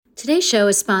Today's show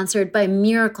is sponsored by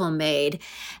Miracle Made.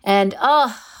 And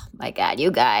oh my God, you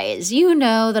guys, you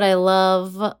know that I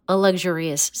love a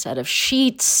luxurious set of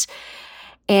sheets.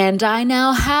 And I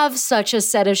now have such a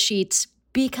set of sheets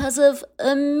because of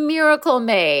a Miracle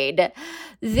Made.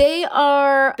 They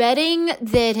are bedding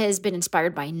that has been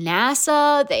inspired by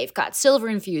NASA. They've got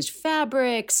silver-infused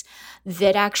fabrics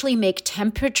that actually make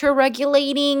temperature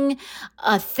regulating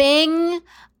a thing.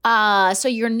 So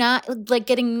you're not like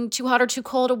getting too hot or too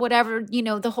cold or whatever,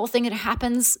 the whole thing that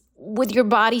happens with your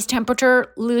body's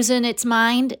temperature losing its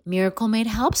mind. Miracle Made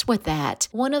helps with that.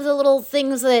 One of the little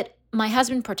things that my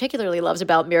husband particularly loves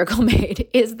about Miracle Made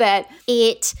is that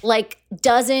it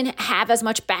doesn't have as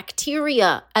much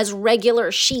bacteria as regular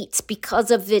sheets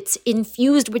because of it's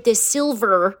infused with this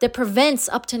silver that prevents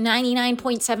up to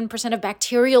 99.7% of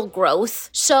bacterial growth.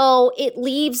 So it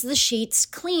leaves the sheets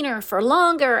cleaner for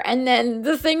longer. And then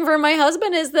the thing for my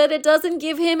husband is that it doesn't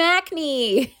give him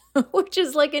acne, which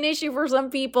is like an issue for some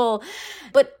people.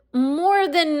 But more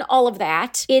than all of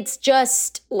that, it's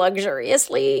just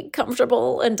luxuriously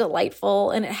comfortable and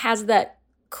delightful, and it has that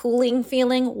cooling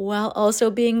feeling while also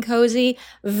being cozy.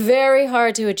 Very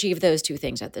hard to achieve those two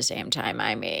things at the same time.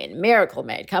 I mean, Miracle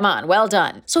Made, come on, well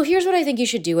done. So here's what I think you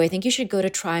should do. I think you should go to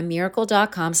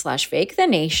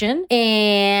trymiracle.com/fakethenation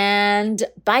and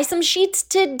buy some sheets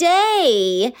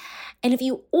today. And if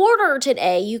you order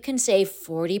today, you can save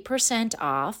 40%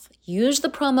 off. Use the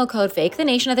promo code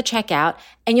FAKETHENATION at the checkout,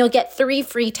 and you'll get 3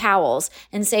 free towels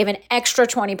and save an extra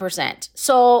 20%.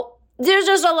 So there's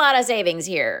just a lot of savings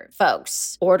here,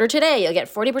 folks. Order today. You'll get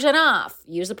 40% off.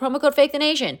 Use the promo code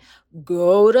FAKETHENATION.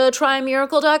 Go to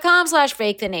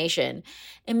trymiracle.com/FakeTheNation.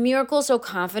 And Miracle's so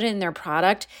confident in their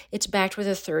product, it's backed with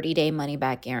a 30-day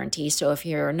money-back guarantee. So if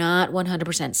you're not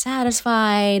 100%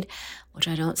 satisfied, which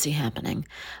I don't see happening,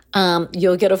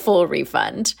 you'll get a full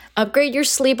refund. Upgrade your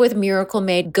sleep with Miracle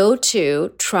Made. Go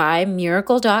to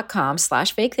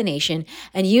trymiracle.com/FakeTheNation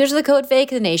and use the code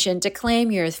FakeTheNation to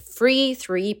claim your free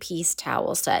 3-piece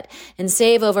towel set and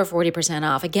save over 40%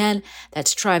 off. Again,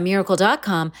 that's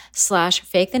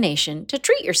trymiracle.com/FakeTheNation to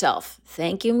treat yourself.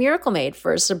 Thank you, Miracle Made,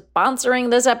 for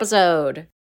sponsoring this episode.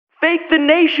 Fake the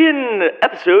Nation,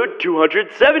 episode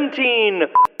 217.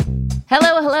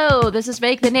 Hello, this is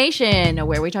Fake the Nation,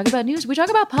 where we talk about news, we talk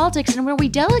about politics, and where we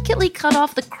delicately cut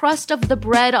off the crust of the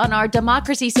bread on our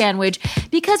democracy sandwich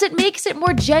because it makes it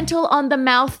more gentle on the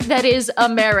mouth that is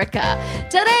America.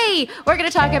 Today, we're going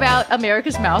to talk about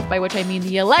America's mouth, by which I mean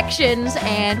the elections,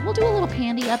 and we'll do a little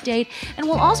pandy update, and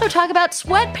we'll also talk about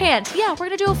sweatpants. Yeah, we're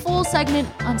going to do a full segment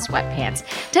on sweatpants.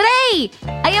 Today,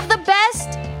 I have the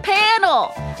best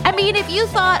panel. I mean, if you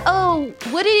thought,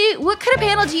 what kind of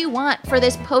panel do you want for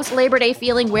this post-Labor Day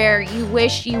feeling where you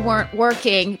wish you weren't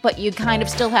working, but you kind of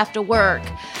still have to work?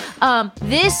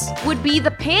 This would be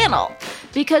the panel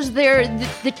because they're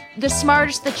the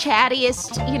smartest, the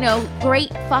chattiest, great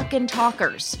fucking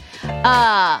talkers.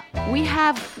 We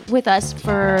have with us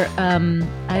for,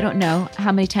 I don't know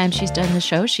how many times she's done the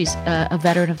show. She's a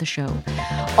veteran of the show.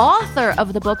 Author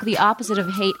of the book, The Opposite of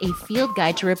Hate, A Field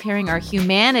Guide to Repairing Our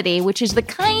Humanity, which is the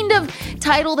kind of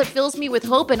title that fills me with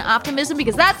hope and optimism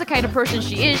because that's the kind of person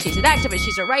she is. She's an activist.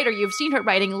 She's a writer. You've seen her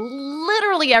writing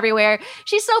literally everywhere.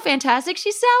 She's so fantastic.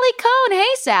 She's Sally Kohn. Hey,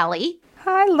 Sally.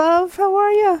 Hi, love. How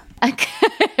are you?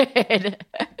 Good.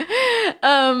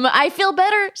 I feel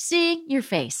better seeing your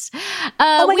face.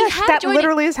 Oh my gosh, that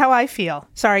literally is how I feel.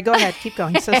 Sorry, go ahead. Keep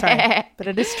going. So sorry. But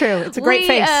it is true. It's a great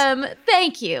face.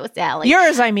 Thank you, Sally.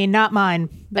 Yours, I mean, not mine.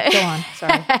 But go on.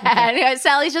 Sorry. Okay.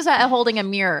 Sally's just holding a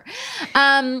mirror.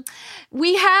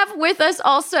 We have with us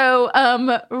also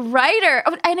writer.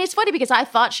 And it's funny because I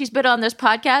thought she's been on this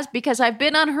podcast because I've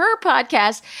been on her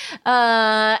podcast,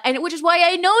 and which is why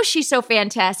I know she's so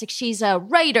fantastic. She's a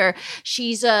writer.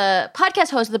 She's a podcast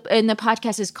host, and the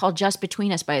podcast is called Just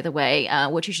Between Us, by the way,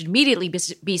 which you should immediately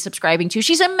be subscribing to.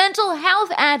 She's a mental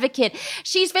health advocate.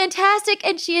 She's fantastic,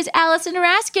 and she is Allison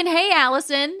Raskin. Hey,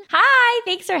 Allison. Hi,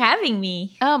 thanks for having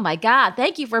me. Oh, my God.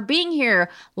 Thank you for being here.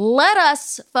 Let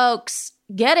us, folks,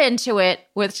 get into it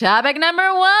with topic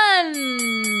number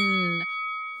 1.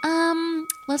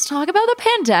 Let's talk about the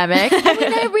pandemic. I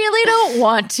mean, I really don't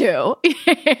want to. You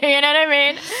know what I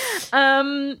mean?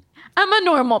 I'm a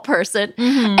normal person.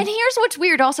 Mm-hmm. And here's what's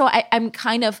weird. Also, I'm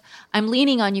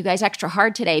leaning on you guys extra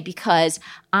hard today because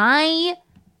I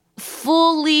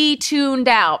fully tuned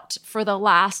out for the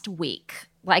last week.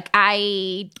 Like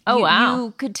you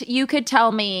could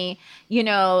tell me,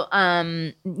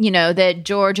 that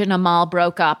George and Amal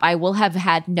broke up. I will have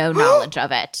had no knowledge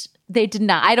of it. They did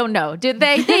not. I don't know. Did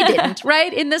they? They didn't,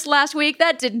 right? In this last week,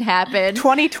 that didn't happen.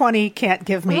 2020 can't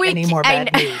give me any more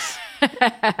bad news.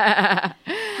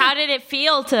 How did it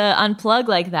feel to unplug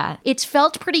like that? It's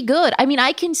felt pretty good. I mean,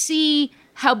 I can see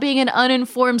how being an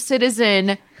uninformed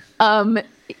citizen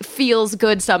feels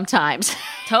good sometimes.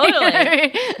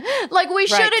 Totally. Like, we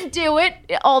shouldn't do it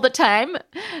all the time.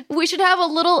 We should have a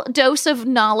little dose of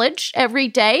knowledge every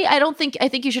day. I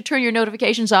think you should turn your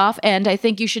notifications off, and I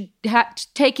think you should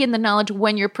take in the knowledge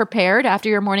when you're prepared after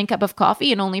your morning cup of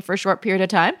coffee, and only for a short period of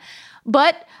time.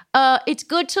 But it's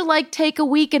good to like take a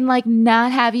week and like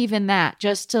not have even that,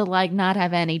 just to like not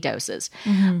have any doses.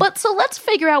 Mm-hmm. But so let's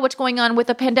figure out what's going on with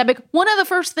the pandemic. One of the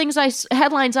first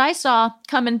headlines I saw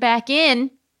coming back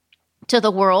in to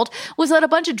the world was that a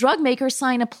bunch of drug makers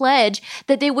signed a pledge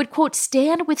that they would, quote,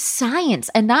 stand with science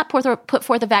and not put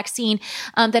forth a vaccine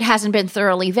that hasn't been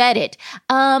thoroughly vetted.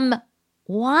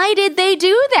 Why did they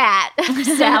do that,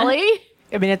 Sally?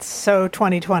 I mean, it's so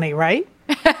 2020, right?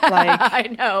 Like,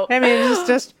 I know. I mean,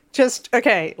 it's just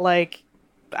okay. Like,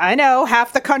 I know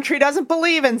half the country doesn't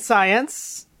believe in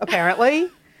science, apparently.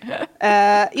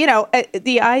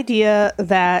 The idea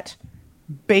that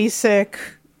basic,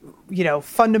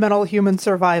 fundamental human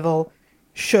survival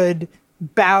should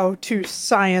bow to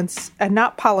science and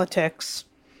not politics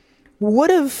would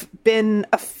have been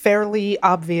a fairly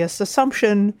obvious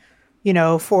assumption,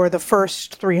 for the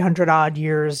first 300 odd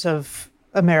years of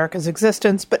America's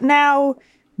existence. But now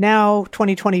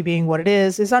 2020 being what it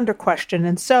is under question.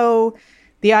 And so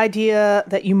the idea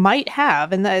that you might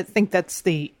have, and I think that's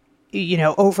the,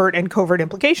 overt and covert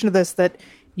implication of this, that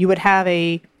you would have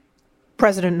a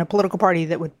president and a political party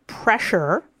that would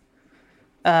pressure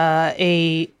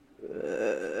a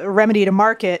remedy to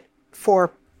market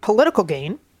for political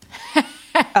gain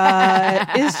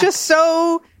is just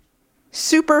so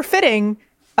super fitting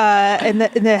in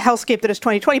the hellscape that is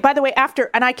 2020. By the way,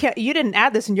 you didn't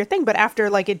add this in your thing, but after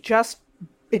like it just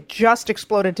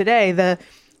exploded today, the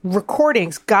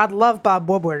recordings, God love Bob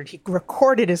Woodward, he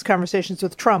recorded his conversations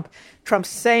with Trump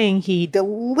saying he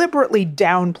deliberately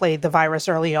downplayed the virus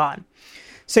early on.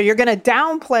 So you're going to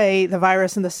downplay the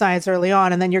virus and the science early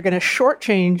on, and then you're going to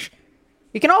shortchange,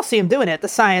 you can all see him doing it, the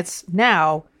science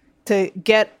now, to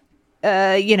get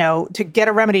a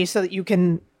remedy so that you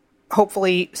can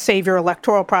hopefully save your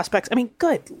electoral prospects. I mean,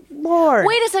 good Lord.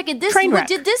 Wait a second.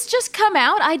 Did this just come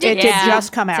out? It did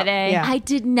just come out today. Yeah. I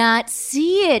did not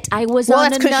see it. I was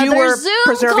on another Zoom call. Well, that's because you were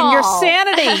preserving your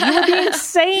sanity. You were being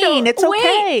sane. It's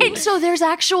okay. And so there's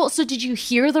so did you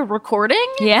hear the recording?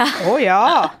 Yeah. Oh, yeah.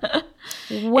 Wow.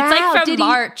 It's like from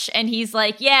March, and he's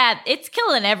like, yeah, it's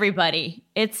killing everybody.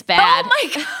 It's bad. Oh, my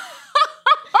God.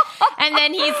 And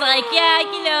then he's like,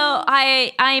 yeah,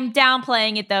 I'm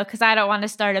downplaying it, though, because I don't want to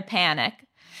start a panic.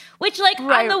 Which,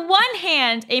 on the one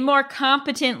hand, a more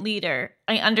competent leader,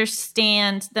 I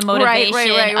understand the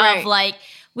motivation of, like,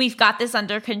 we've got this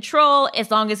under control. As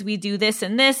long as we do this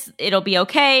and this, it'll be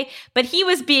okay. But he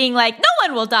was being like, no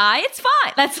one will die. It's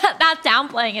fine. That's not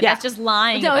downplaying it. Yeah. That's just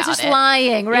lying about it. No, it's just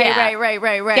lying. Right.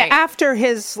 Yeah, after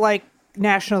his,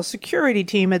 national security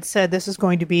team had said this is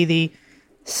going to be the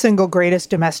single greatest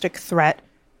domestic threat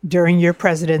during your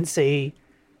presidency.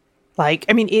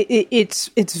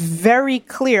 It's very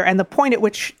clear. And the point at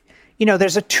which,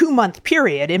 there's a 2-month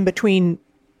period in between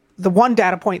the one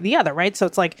data point and the other, right? So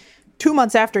it's like 2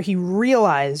 months after he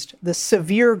realized the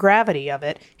severe gravity of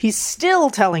it, he's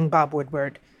still telling Bob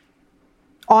Woodward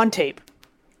on tape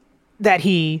that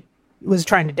he was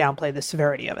trying to downplay the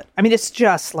severity of it. I mean, it's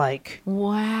just like,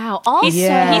 wow. Also, he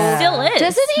still is.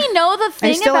 Doesn't he know the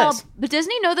thing about? But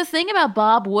doesn't he know the thing about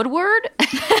Bob Woodward?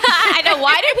 I know.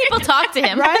 Why do people talk to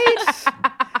him? Right?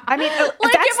 I mean,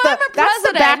 that's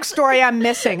the backstory I'm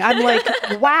missing. I'm like,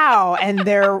 wow, and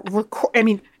they're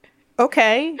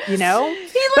okay,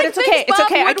 but it's okay. It's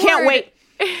okay. I can't wait.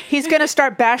 He's going to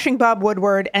start bashing Bob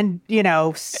Woodward and,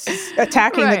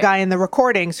 attacking the guy in the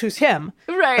recordings who's him,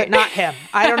 but not him.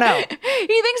 I don't know.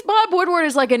 He thinks Bob Woodward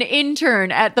is like an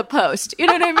intern at the Post. You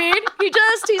know what I mean?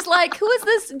 He's like, who is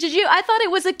this? I thought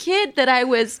it was a kid that I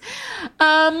was,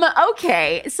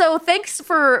 okay. So thanks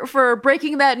for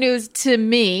breaking that news to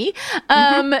me.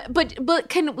 But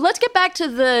let's get back to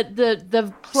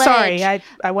the pledge. Sorry,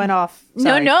 I went off.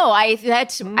 Sorry. No, I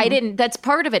didn't. That's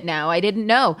part of it now. I didn't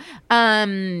know.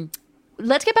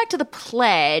 Let's get back to the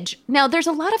pledge. Now, there's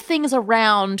a lot of things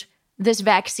around this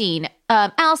vaccine.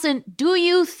 Allison, do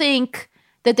you think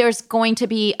that there's going to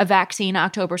be a vaccine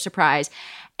October surprise?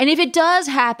 And if it does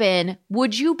happen,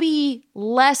 would you be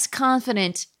less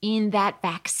confident in that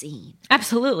vaccine?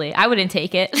 Absolutely. I wouldn't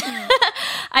take it.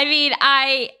 I mean,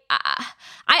 I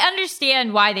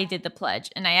understand why they did the pledge.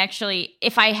 And I actually,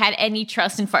 if I had any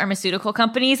trust in pharmaceutical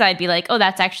companies, I'd be like, oh,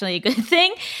 that's actually a good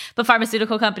thing. But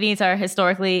pharmaceutical companies are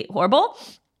historically horrible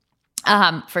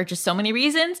for just so many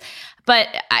reasons. But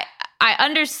I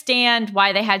understand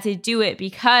why they had to do it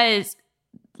because,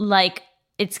 like,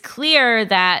 it's clear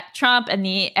that Trump and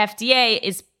the FDA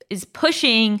is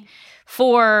pushing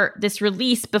for this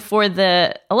release before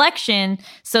the election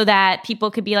so that people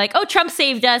could be like, oh, Trump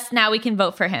saved us, now we can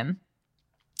vote for him.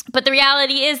 But the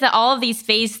reality is that all of these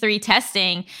phase 3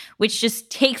 testing, which just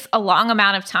takes a long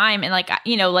amount of time, and like,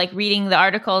 you know, like reading the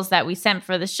articles that we sent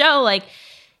for the show, like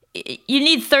you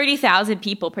need 30,000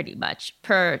 people pretty much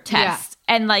per test.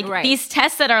 Yeah. And like these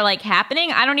tests that are like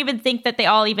happening, I don't even think that they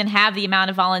all even have the amount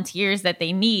of volunteers that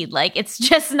they need. Like it's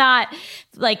just not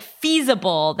like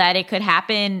feasible that it could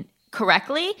happen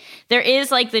correctly. There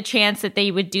is like the chance that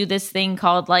they would do this thing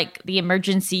called like the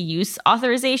emergency use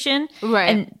authorization. Right.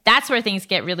 And that's where things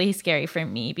get really scary for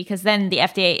me, because then the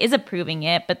FDA is approving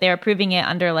it, but they're approving it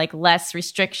under like less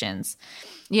restrictions.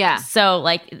 Yeah. So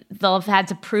like they'll have had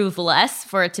to prove less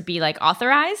for it to be like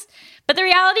authorized. But the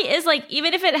reality is like,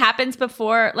 even if it happens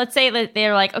before, let's say that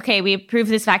they're like, okay, we approved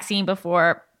this vaccine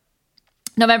before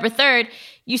November 3rd,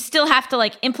 you still have to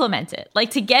like implement it,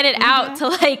 like to get it out to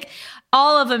like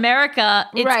all of America.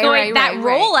 It's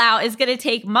rollout is going to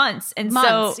take months. And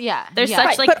so there's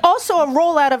such like, but also a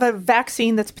rollout of a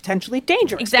vaccine that's potentially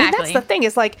dangerous. Exactly. And that's the thing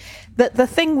is like the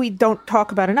thing we don't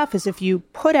talk about enough is if you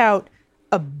put out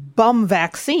a bum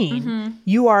vaccine,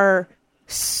 you are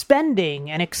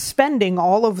spending and expending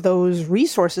all of those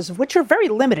resources, which are very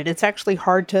limited. It's actually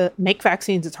hard to make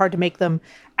vaccines. It's hard to make them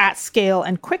at scale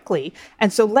and quickly.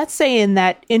 And so let's say in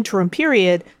that interim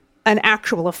period, an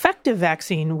actual effective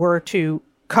vaccine were to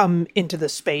come into the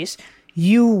space,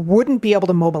 you wouldn't be able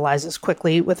to mobilize as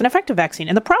quickly with an effective vaccine.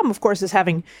 And the problem, of course, is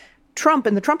having Trump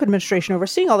and the Trump administration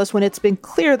overseeing all this when it's been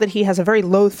clear that he has a very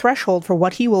low threshold for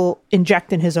what he will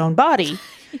inject in his own body.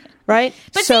 Right?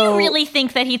 But do you really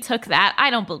think that he took that? I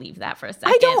don't believe that for a second.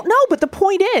 I don't know, but the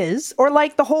point is, or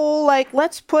like the whole, like,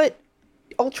 let's put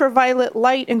ultraviolet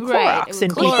light and Clorox in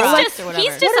people.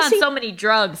 He's just on so many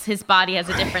drugs, his body has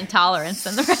a different tolerance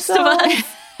than the rest of us.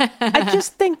 I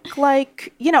just think,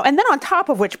 like, you know, and then on top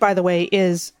of which, by the way,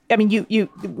 is, I mean,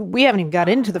 we haven't even got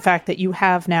into the fact that you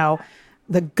have now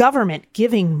the government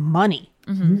giving money,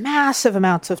 massive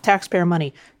amounts of taxpayer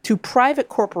money to private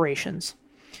corporations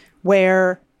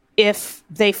where if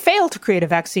they fail to create a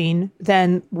vaccine,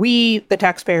 then we, the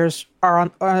taxpayers, are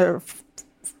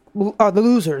the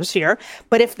losers here.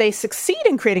 But if they succeed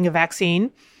in creating a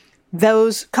vaccine,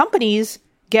 those companies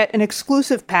get an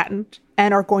exclusive patent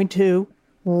and are going to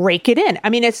rake it in. I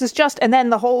mean, it's just, and then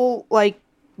the whole, like,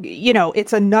 you know,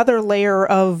 it's another layer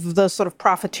of the sort of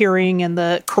profiteering and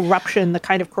the corruption, the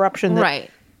kind of corruption that,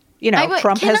 you know,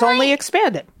 Trump has only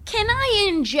expanded. Can I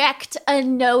inject a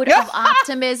note of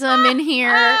optimism in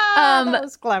here? That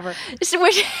was clever.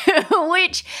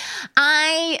 Which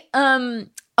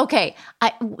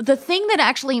the thing that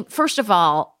actually, first of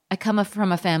all, I come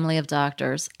from a family of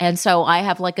doctors. And so I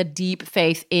have like a deep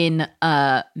faith in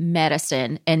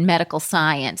medicine and medical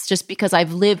science, just because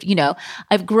I've lived, you know,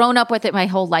 I've grown up with it my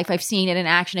whole life. I've seen it in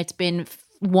action. It's been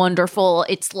wonderful.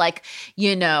 It's like,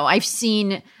 you know, I've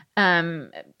seen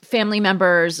family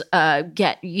members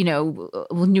get, you know,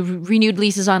 renewed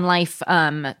leases on life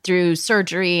through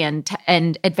surgery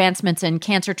and advancements in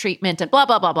cancer treatment and blah,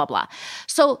 blah, blah, blah, blah.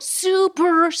 So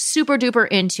super, super duper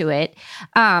into it.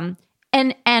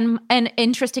 And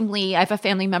interestingly, I have a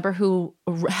family member who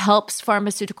helps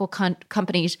pharmaceutical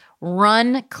companies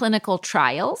run clinical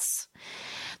trials.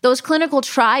 Those clinical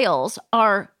trials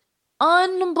are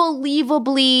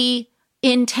unbelievably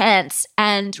intense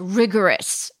and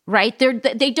rigorous, right?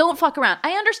 They don't fuck around.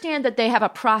 I understand that they have a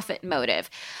profit motive,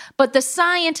 but the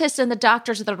scientists and the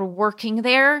doctors that are working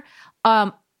there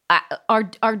are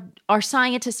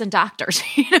scientists and doctors.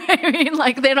 You know what I mean?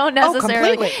 Like they don't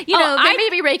necessarily, you know, they may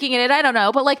be raking in it. I don't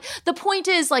know. But like the point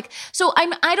is like, so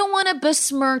I don't want to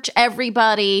besmirch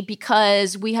everybody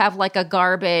because we have like a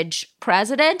garbage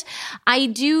president. I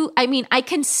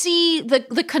can see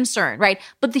the concern, right?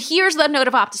 But here's the note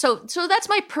of optimism. So that's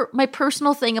my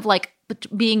personal thing of like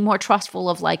being more trustful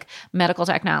of like medical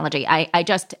technology. I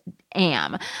just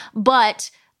am. But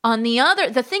on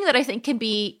the thing that I think can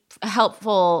be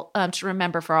helpful to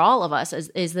remember for all of us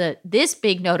is that this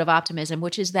big note of optimism,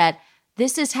 which is that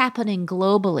this is happening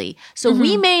globally. So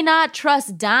we may not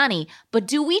trust Donnie, but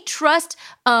do we trust,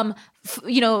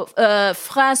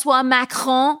 François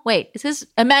Macron? Wait, is this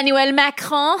Emmanuel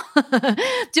Macron?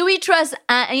 Do we trust,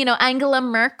 Angela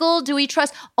Merkel? Do we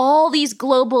trust all these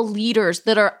global leaders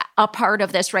that are a part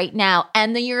of this right now,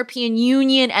 and the European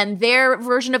Union and their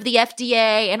version of the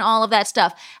FDA and all of that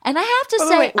stuff? And I have to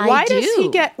say,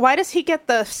 why does he get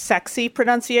the sexy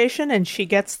pronunciation and she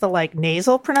gets the like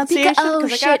nasal pronunciation?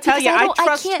 Because I gotta tell you, I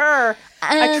trust her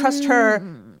I trust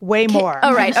her way more.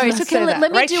 All right. So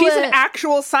let me do She's an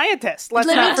actual scientist. Let's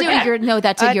not forget.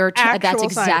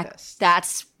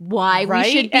 That's why we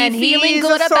should be and feeling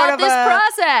good about this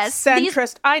process.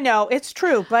 Centrist. I know it's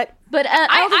true, but let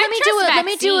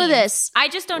me do this. I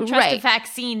just don't trust a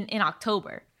vaccine in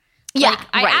October. Yeah,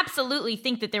 I absolutely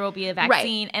think that there will be a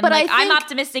vaccine, and but I'm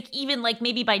optimistic even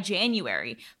maybe by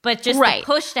January. But just the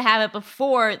push to have it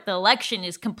before the election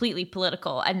is completely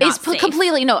political and not safe.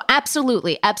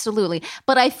 Absolutely.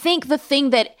 But I think the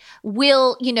thing that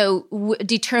will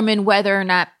determine whether or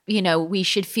not we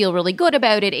should feel really good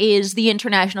about it is the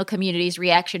international community's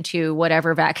reaction to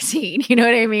whatever vaccine. You know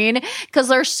what I mean? Because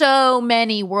there's so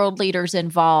many world leaders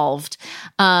involved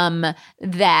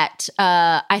that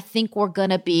I think we're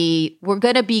gonna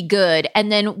be good. And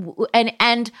then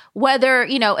and whether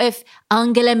if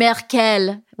Angela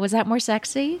Merkel, was that more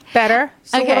sexy? Better.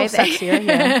 It's a little sexier.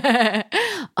 Yeah.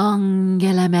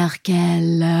 Angela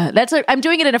Merkel. I'm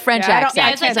doing it in a French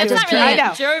accent. That's not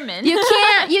really German.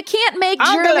 You can't make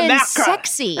German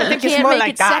sexy. I think it's more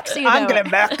like that. Angela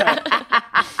Merkel.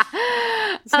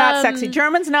 It's not sexy.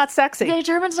 German's not sexy. Yeah,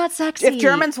 German's not sexy. If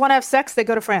Germans want to have sex, they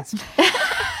go to France.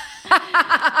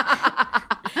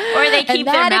 Or they keep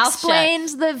their mouth shut. That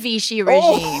explains the Vichy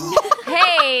regime.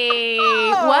 Hey,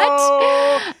 what?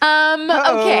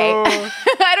 Okay.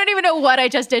 I don't even know what I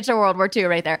just did to World War II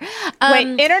right there.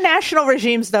 Wait, international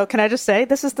regimes, though, can I just say,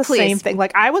 this is the same thing.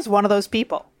 I was one of those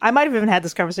people. I might have even had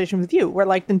this conversation with you, where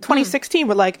in 2016,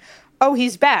 we're like, oh,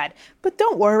 he's bad. But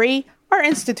don't worry, our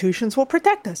institutions will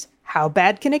protect us. How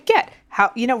bad can it get?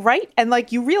 How, right? And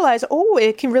you realize,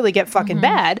 it can really get fucking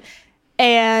bad.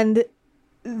 And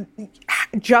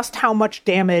just how much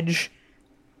damage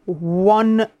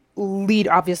one lead,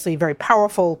 obviously very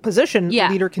powerful position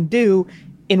leader can do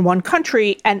in one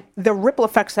country, and the ripple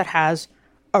effects that has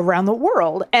around the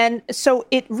world. And so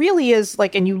it really is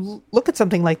and you look at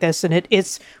something like this, and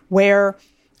it's where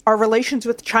our relations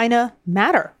with China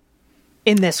matter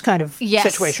in this kind of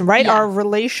situation, right? Yeah. Our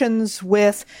relations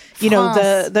with,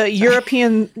 the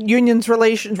European Union's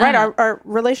relations, right? Our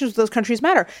relations with those countries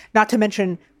matter, not to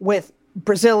mention with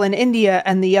Brazil and India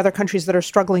and the other countries that are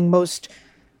struggling most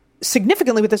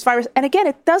significantly with this virus. And again,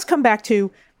 it does come back to,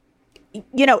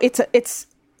 it's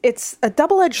a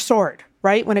double-edged sword,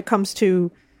 right? When it comes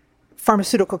to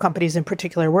pharmaceutical companies in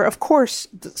particular, where of course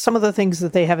some of the things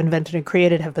that they have invented and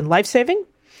created have been life-saving,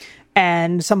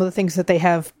 and some of the things that they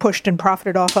have pushed and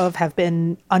profited off of have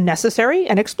been unnecessary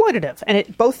and exploitative.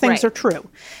 And both things are true.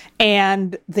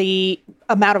 And the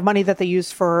amount of money that they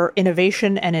use for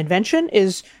innovation and invention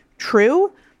is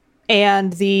true.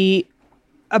 And the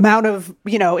amount of,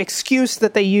 excuse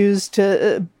that they use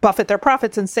to buffet their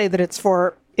profits and say that it's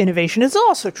for innovation is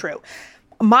also true.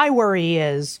 My worry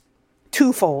is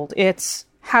twofold. It's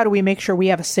how do we make sure we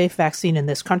have a safe vaccine in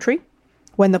this country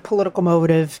when the political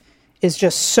motive is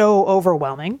just so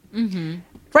overwhelming,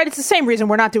 right? It's the same reason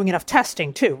we're not doing enough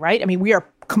testing too, right? I mean,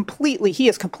 he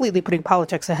is completely putting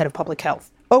politics ahead of public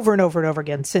health over and over and over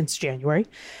again since January.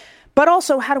 But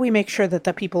also, how do we make sure that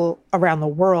the people around the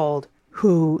world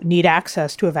who need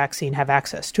access to a vaccine have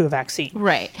access to a vaccine?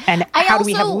 Right. And how do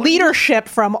we have leadership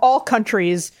from all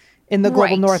countries in the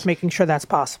global north making sure that's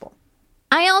possible?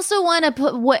 I also want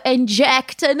to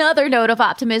inject another note of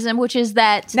optimism, which is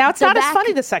that now it's not as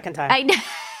funny the second time.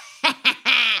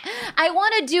 I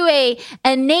want to do a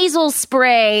nasal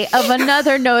spray of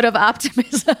another note of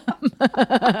optimism,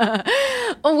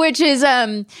 which is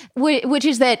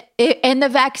that and the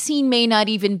vaccine may not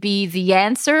even be the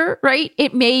answer, right?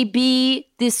 It may be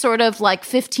this sort of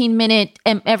 15-minute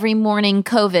every morning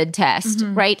COVID test,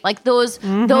 right? Those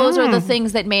are the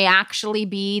things that may actually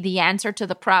be the answer to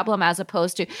the problem, as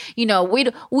opposed to,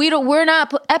 we're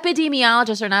not,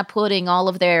 epidemiologists are not putting all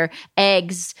of their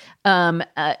eggs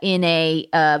in a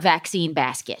vaccine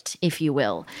basket, if you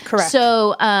will. Correct.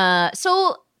 So I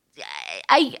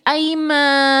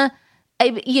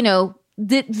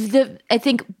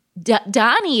think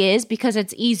Donnie is, because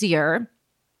it's easier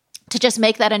to just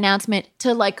make that announcement,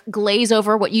 to glaze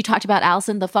over what you talked about,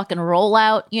 Allison, the fucking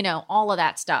rollout, all of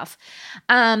that stuff.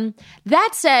 That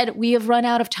said, we have run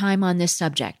out of time on this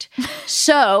subject.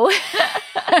 So,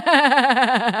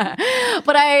 that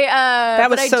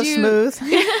was so smooth.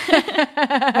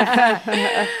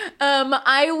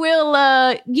 I will,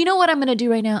 you know what I'm going to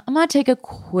do right now? I'm going to take a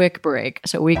quick break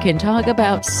so we can talk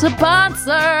about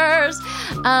sponsors,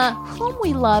 whom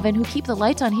we love and who keep the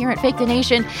lights on here at Fake the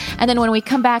Nation. And then when we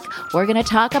come back, we're going to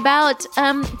talk about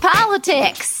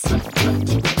politics.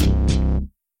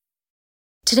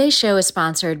 Today's show is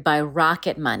sponsored by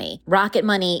Rocket Money. Rocket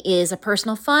Money is a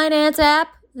personal finance app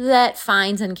that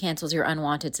finds and cancels your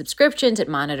unwanted subscriptions. It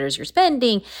monitors your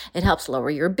spending. It helps lower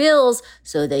your bills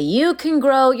so that you can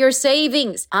grow your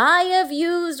savings. I have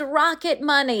used Rocket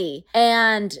Money.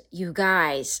 And you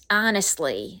guys,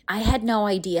 honestly, I had no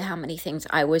idea how many things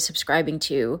I was subscribing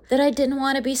to that I didn't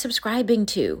want to be subscribing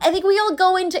to. I think we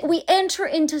enter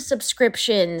into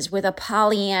subscriptions with a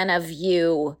Pollyanna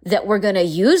view that we're going to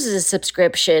use a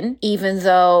subscription, even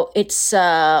though it's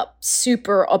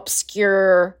super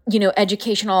obscure,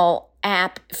 educational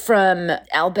app from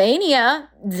Albania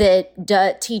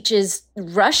that teaches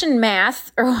Russian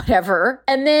math or whatever.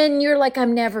 And then you're like,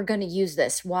 I'm never going to use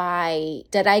this. Why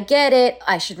did I get it?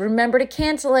 I should remember to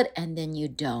cancel it. And then you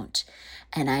don't.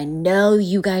 And I know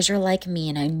you guys are like me,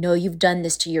 and I know you've done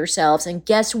this to yourselves. And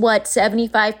guess what?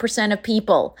 75% of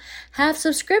people have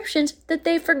subscriptions that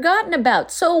they've forgotten about.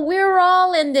 So we're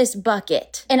all in this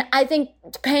bucket. And I think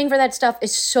paying for that stuff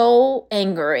is so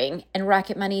angering, and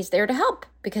Rocket Money is there to help.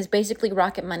 Because basically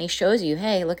Rocket Money shows you,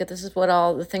 hey, look at this is what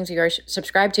all the things you are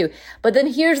subscribed to. But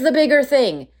then here's the bigger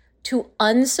thing. To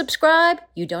unsubscribe,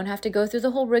 you don't have to go through the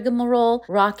whole rigmarole.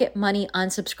 Rocket Money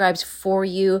unsubscribes for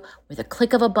you with a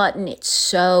click of a button. It's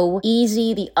so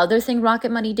easy. The other thing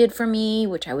Rocket Money did for me,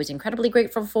 which I was incredibly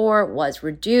grateful for, was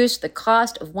reduce the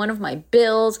cost of one of my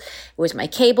bills. It was my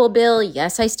cable bill.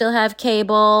 Yes, I still have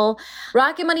cable.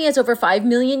 Rocket Money has over 5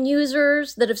 million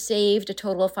users that have saved a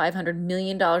total of $500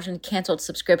 million in canceled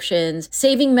subscriptions,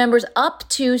 saving members up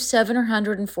to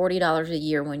 $740 a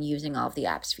year when using all of the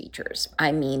app's features.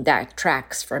 I mean, that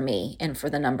tracks for me and for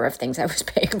the number of things I was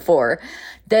paying for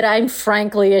that I'm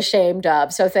frankly ashamed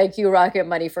of. So thank you, Rocket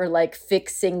Money, for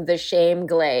fixing the shame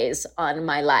glaze on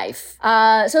my life.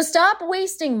 So stop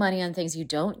wasting money on things you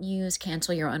don't use.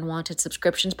 Cancel your unwanted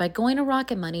subscriptions by going to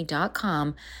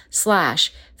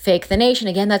rocketmoney.com/fakethenation.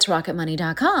 Again, that's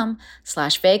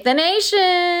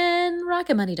rocketmoney.com/fakethenation.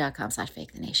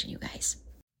 rocketmoney.com/fakethenation, you guys.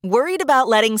 Worried about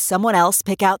letting someone else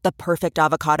pick out the perfect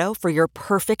avocado for your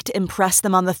perfect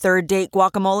impress-them-on-the-third-date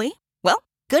guacamole? Well,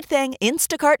 good thing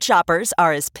Instacart shoppers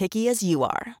are as picky as you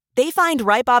are. They find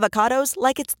ripe avocados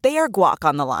like it's their guac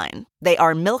on the line. They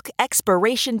are milk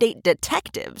expiration date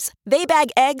detectives. They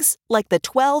bag eggs like the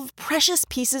 12 precious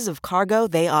pieces of cargo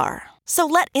they are. So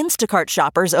let Instacart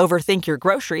shoppers overthink your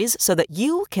groceries so that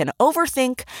you can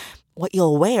overthink what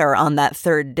you'll wear on that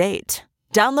third date.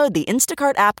 Download the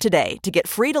Instacart app today to get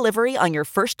free delivery on your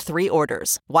first 3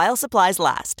 orders, while supplies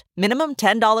last. Minimum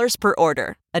 $10 per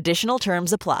order. Additional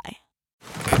terms apply.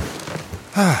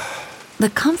 The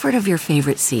comfort of your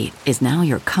favorite seat is now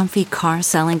your comfy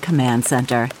car-selling command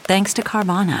center, thanks to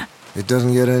Carvana. It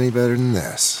doesn't get any better than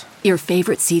this. Your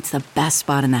favorite seat's the best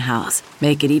spot in the house.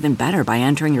 Make it even better by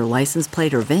entering your license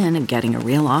plate or VIN and getting a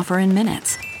real offer in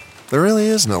minutes. There really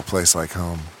is no place like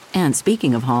home. And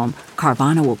speaking of home,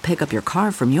 Carvana will pick up your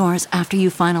car from yours after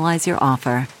you finalize your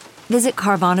offer. Visit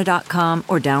Carvana.com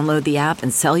or download the app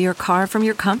and sell your car from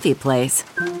your comfy place.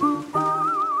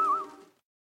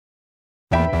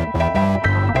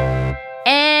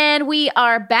 And we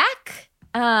are back,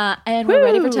 and we're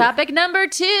ready for topic number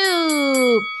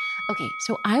 2. Okay,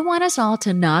 so I want us all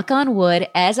to knock on wood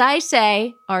as I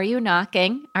say. Are you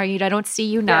knocking? I don't see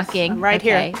you knocking. Yes, I'm right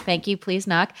here. Thank you. Please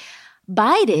knock.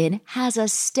 Biden has a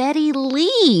steady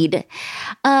lead.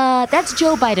 That's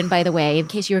Joe Biden, by the way, in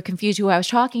case you were confused who I was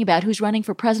talking about, who's running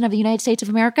for president of the United States of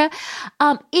America.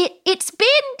 It's been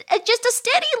just a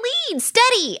steady lead.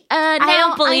 Steady. I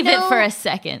don't believe it for a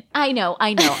second. I know.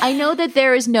 I know that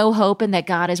there is no hope and that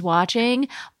God is watching.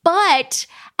 But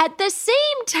at the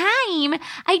same time,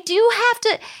 I do have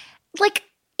to,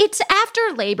 it's after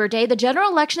Labor Day. The general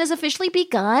election has officially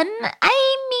begun.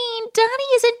 I mean,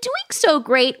 Donnie isn't doing so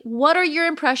great. What are your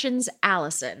impressions,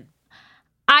 Allison?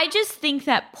 I just think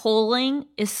that polling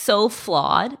is so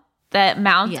flawed, the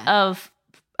amount of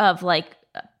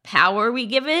power we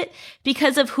give it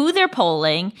because of who they're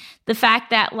polling. The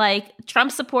fact that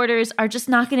Trump supporters are just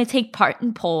not going to take part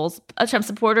in polls. Trump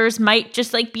supporters might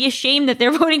just be ashamed that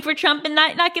they're voting for Trump and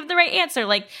not give the right answer.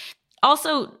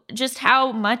 Also just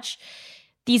how much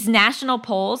these national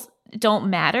polls don't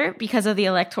matter because of the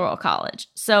Electoral College.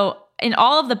 So in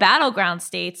all of the battleground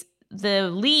states, the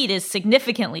lead is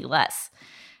significantly less.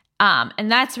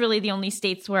 And that's really the only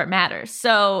states where it matters.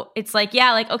 So it's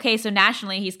okay, so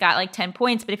nationally he's got 10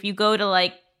 points, but if you go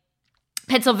to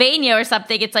Pennsylvania or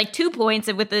something, it's 2 points,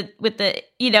 and with the the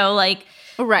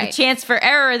chance for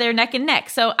error, they're neck and neck.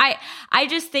 So I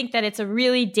just think that it's a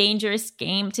really dangerous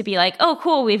game to be oh,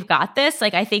 cool, we've got this.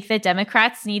 I think that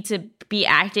Democrats need to be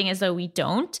acting as though we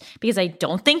don't, because I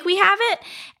don't think we have it.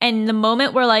 And the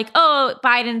moment we're like, oh,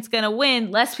 Biden's going to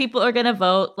win, less people are going to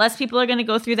vote, less people are going to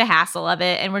go through the hassle of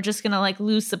it, and we're just going to like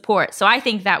lose support. So I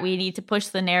think that we need to push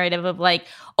the narrative of like,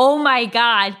 oh my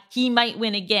God, he might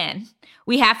win again.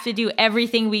 We have to do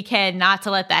everything we can not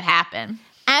to let that happen.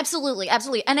 Absolutely.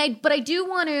 And I do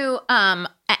want to,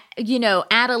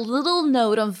 add a little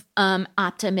note of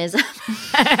optimism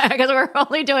because we're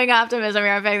only doing optimism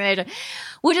here on Fake the Nation,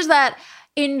 which is that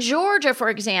in Georgia, for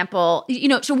example,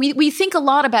 so we think a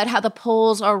lot about how the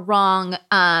polls are wrong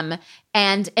and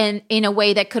in a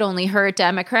way that could only hurt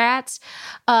Democrats.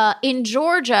 In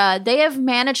Georgia, they have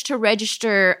managed to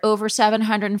register over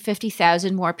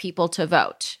 750,000 more people to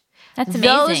vote. That's amazing.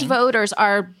 Those voters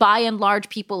are by and large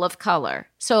people of color.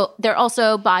 So they're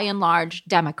also by and large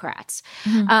Democrats.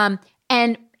 Mm-hmm.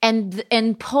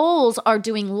 And polls are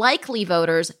doing likely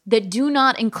voters that do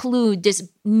not include this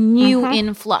new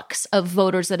influx of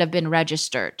voters that have been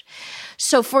registered.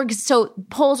 So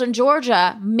polls in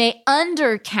Georgia may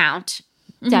undercount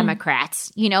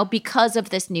Democrats, because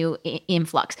of this new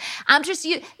influx.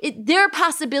 There are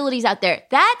possibilities out there.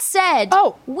 That said,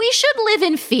 we should live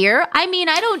in fear. I mean,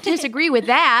 I don't disagree with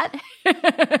that.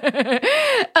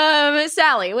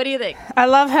 Sally, what do you think? I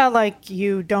love how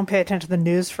you don't pay attention to the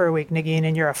news for a week, Nagin,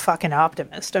 and you're a fucking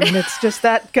optimist. I mean, it's just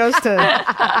that goes to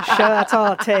show that's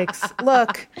all it takes.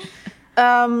 Look,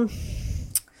 I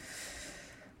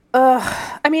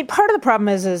mean, part of the problem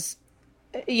is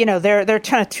there are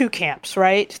kind of two camps,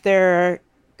 right? I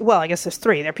guess there's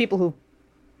three. There are people who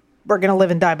are going to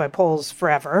live and die by polls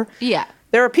forever. Yeah.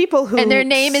 There are people who... And their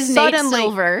name is Nate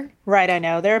Silver. Right, I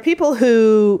know. There are people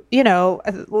who,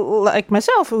 like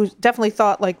myself, who definitely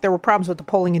thought there were problems with the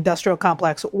polling industrial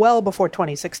complex well before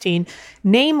 2016,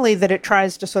 namely that it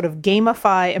tries to sort of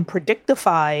gamify and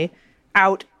predictify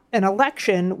out an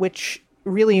election, which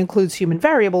really includes human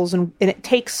variables, and it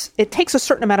takes a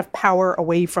certain amount of power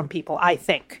away from people, I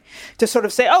think, to sort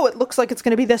of say, oh, it looks like it's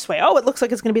going to be this way. Oh, it looks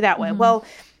like it's going to be that way. Well,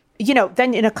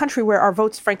 then in a country where our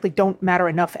votes, frankly, don't matter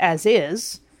enough as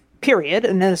is, period,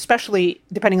 and then especially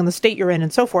depending on the state you're in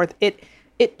and so forth, it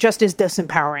just is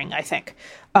disempowering, I think.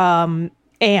 And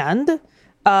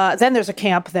then there's a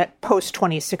camp that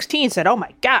post-2016 said, oh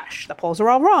my gosh, the polls are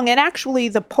all wrong. And actually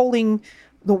the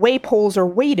way polls are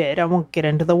weighted, I won't get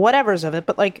into the whatevers of it,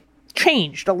 but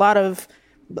changed a lot of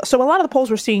the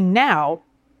polls we're seeing now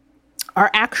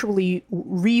are actually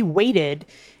re-weighted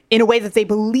in a way that they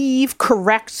believe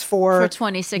corrects for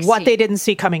 2016. What they didn't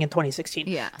see coming in 2016.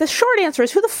 Yeah. The short answer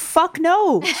is, who the fuck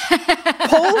knows?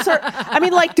 Polls are,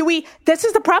 this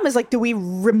is the problem is do we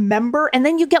remember? And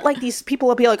then you get these people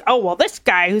will be like, oh, well, this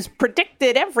guy who's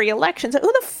predicted every election. So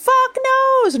who the fuck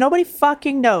knows? Nobody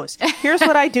fucking knows. Here's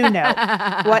what I do know.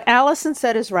 What Allison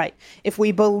said is right. If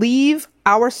we believe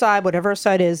our side, whatever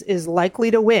side is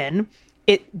likely to win,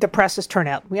 it depresses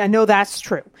turnout. I know that's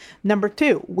true. Number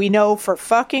two, we know for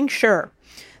fucking sure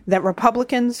that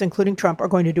Republicans, including Trump, are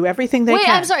going to do everything they can. Wait,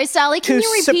 I'm sorry, Sally. Can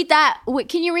you repeat that?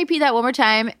 Can you repeat that one more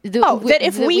time? That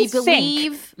if we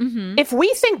believe, if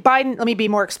we think Biden, let me be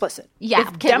more explicit. Yeah,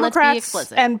 if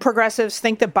Democrats and progressives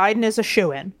think that Biden is a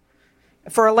shoo-in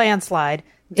for a landslide,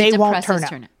 they won't turn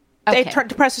out. Okay.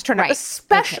 Depresses turnout,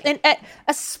 right.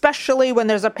 especially when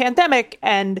there's a pandemic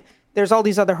and there's all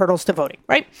these other hurdles to voting,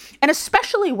 right? And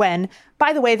especially when,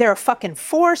 by the way, there are fucking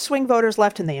 4 swing voters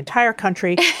left in the entire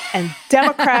country, and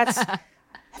Democrats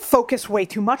focus way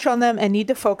too much on them and need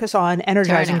to focus on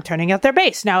energizing and turning out their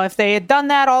base. Now, if they had done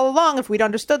that all along, if we'd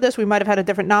understood this, we might have had a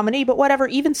different nominee, but whatever.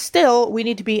 Even still, we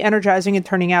need to be energizing and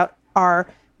turning out our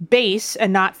base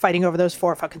and not fighting over those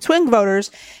 4 fucking swing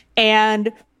voters.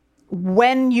 And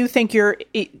when you think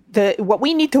what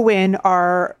we need to win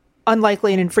are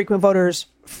unlikely and infrequent voters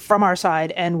from our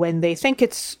side, and when they think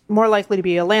it's more likely to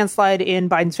be a landslide in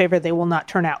Biden's favor, they will not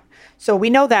turn out. So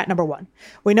we know that, number one.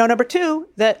 We know, number two,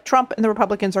 that Trump and the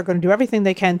Republicans are going to do everything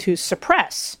they can to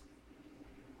suppress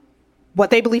what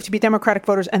they believe to be Democratic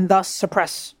voters, and thus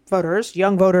suppress voters,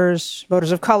 young voters,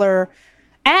 voters of color,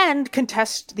 and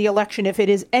contest the election if it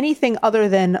is anything other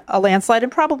than a landslide,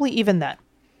 and probably even then,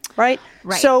 right?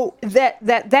 So that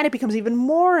then it becomes even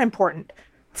more important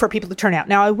for people to turn out.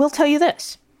 Now, I will tell you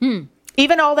this.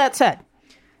 Even all that said,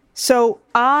 so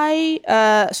I'm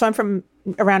from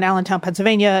around Allentown,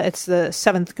 Pennsylvania. It's the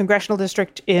 7th congressional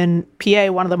district in PA,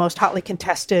 one of the most hotly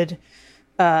contested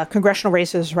congressional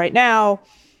races right now.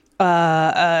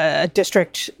 A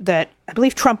district that I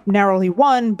believe Trump narrowly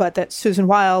won, but that Susan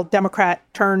Wild, Democrat,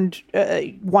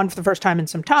 won for the first time in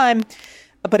some time,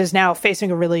 but is now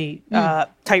facing a really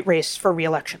tight race for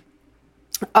re-election.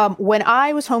 When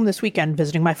I was home this weekend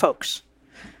visiting my folks,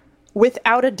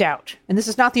 without a doubt, and this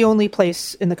is not the only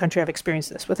place in the country I've experienced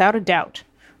this, without a doubt,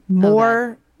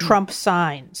 more Trump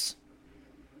signs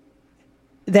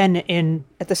than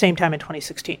at the same time in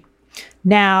 2016.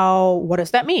 Now, what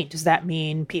does that mean? Does that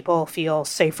mean people feel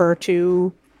safer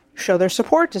to show their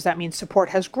support? Does that mean support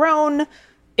has grown?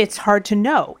 It's hard to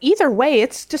know. Either way,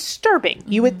 it's disturbing.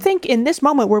 You would think in this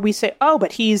moment where we say, oh,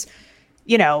 but he's,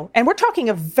 and we're talking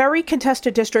a very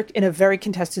contested district in a very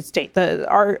contested state.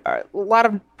 A lot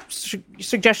of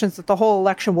suggestions that the whole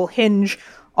election will hinge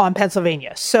on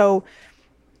Pennsylvania. So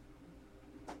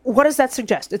what does that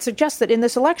suggest? It suggests that in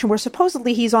this election where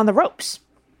supposedly he's on the ropes,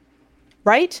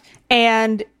 right?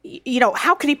 And,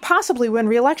 how could he possibly win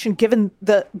re-election given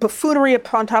the buffoonery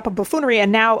upon top of buffoonery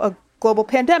and now a global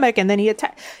pandemic? And then he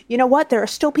attacked. You know what? There are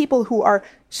still people who are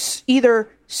either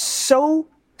so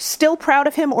still proud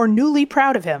of him or newly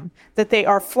proud of him that they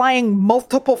are flying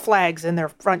multiple flags in their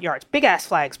front yards. Big ass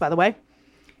flags, by the way.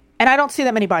 And I don't see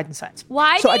that many Biden signs.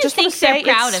 Why so do I you just think want to say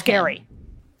they're proud it's of scary. him?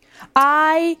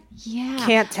 I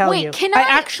can't tell you. I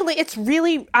actually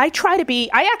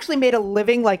made a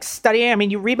living studying. I mean,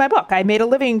 you read my book. I made a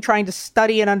living trying to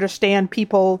study and understand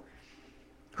people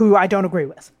who I don't agree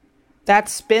with.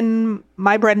 That's been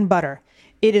my bread and butter.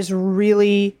 It is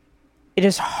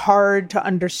hard to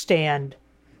understand.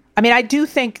 I mean, I do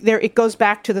think it goes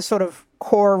back to the sort of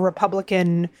core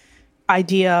Republican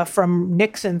idea from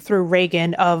Nixon through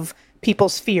Reagan of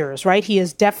people's fears, right? He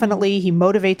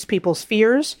motivates people's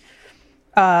fears.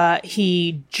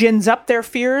 He gins up their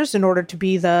fears in order to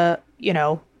be the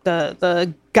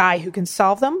guy who can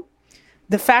solve them.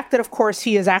 The fact that, of course,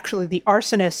 he is actually the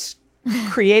arsonist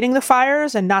creating the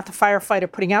fires and not the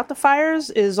firefighter putting out the fires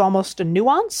is almost a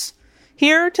nuance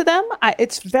here to them.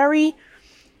 It's very,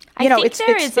 I think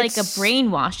there is a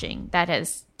brainwashing that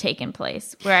has taken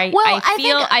place where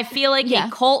I feel like a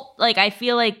cult, I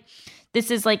feel like this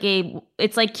is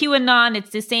it's like QAnon. It's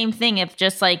the same thing. It's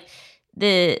just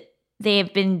they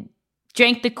have been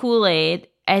drank the Kool-Aid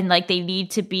and they need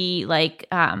to be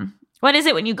what is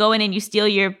it when you go in and you steal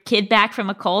your kid back from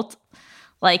a cult?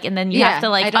 And then you have to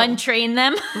untrain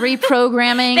them.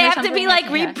 Reprogramming. They have to be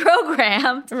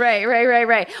reprogrammed.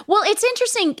 Right. Well, it's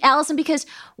interesting, Allison, because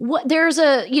there's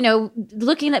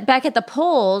looking back at the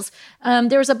polls,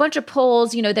 there was a bunch of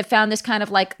polls, that found this kind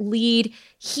of lead,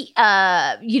 for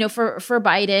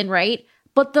Biden, right?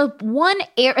 But the one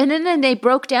and then they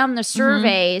broke down the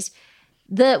surveys.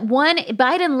 The one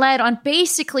Biden led on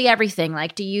basically everything.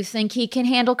 Do you think he can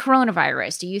handle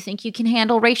coronavirus? Do you think you can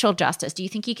handle racial justice? Do you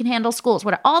think you can handle schools?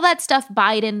 All that stuff,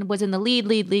 Biden was in the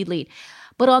lead.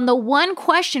 But on the one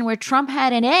question where Trump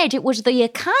had an edge, it was the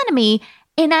economy.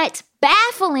 And that's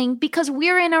baffling because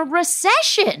we're in a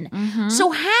recession.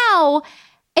 So how...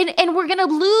 And we're going to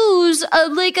lose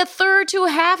a third to a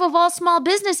half of all small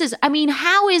businesses. I mean,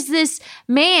 how is this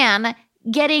man...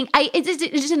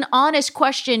 it's an honest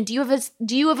question. Do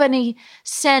you have any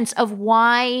sense of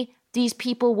why these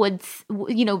people would,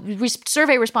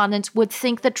 survey respondents would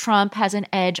think that Trump has an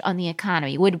edge on the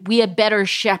economy? Would be a better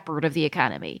shepherd of the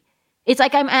economy? It's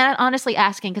I'm honestly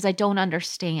asking because I don't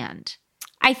understand.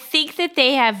 I think that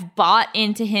they have bought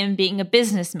into him being a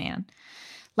businessman.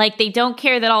 They don't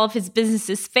care that all of his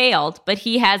businesses failed, but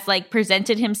he has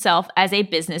presented himself as a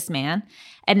businessman.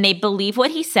 And they believe what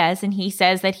he says, and he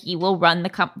says that he will run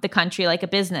the country like a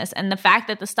business. And the fact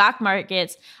that the stock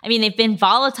markets, they've been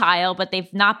volatile, but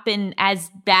they've not been as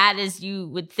bad as you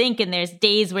would think. And there's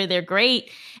days where they're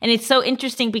great. And it's so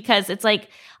interesting because it's a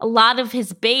lot of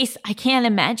his base, I can't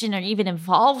imagine, are even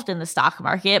involved in the stock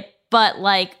market. But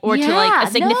to a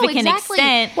significant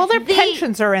extent. Well, their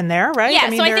pensions are in there, right? Yeah,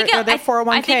 so I think 401ks.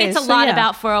 I think it's a lot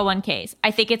about 401ks.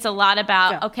 I think it's a lot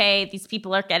about these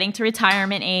people are getting to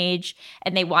retirement age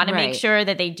and they want to make sure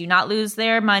that they do not lose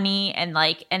their money and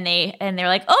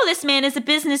they're oh, this man is a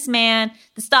businessman.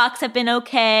 The stocks have been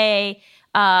okay.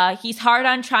 He's hard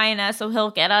on China, so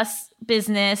he'll get us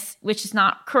business, which is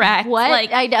not correct. What?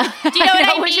 I know. Do you know what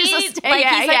I mean? He's he's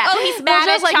mad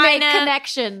at China. Make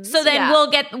connections. So then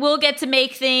we'll get to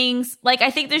make things. I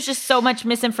think there's just so much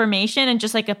misinformation and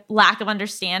just a lack of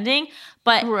understanding.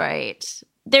 But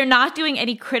they're not doing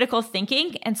any critical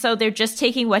thinking, and so they're just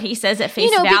taking what he says at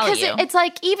face value. Because it's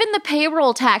even the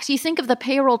payroll tax. You think of the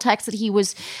payroll tax that he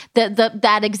was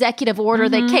that executive order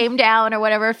that came down or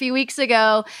whatever a few weeks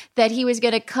ago that he was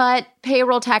going to cut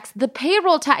payroll tax. The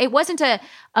payroll tax. It wasn't it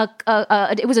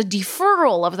was a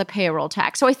deferral of the payroll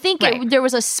tax. So I think there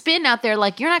was a spin out there you're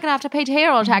not going to have to pay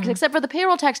payroll tax, except for the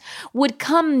payroll tax would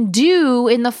come due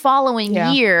in the following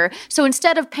year. So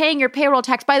instead of paying your payroll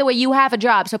tax, by the way, you have a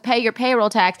job, so pay your payroll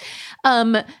tax. tax,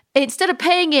 instead of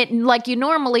paying it like you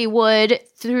normally would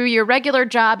through your regular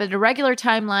job at a regular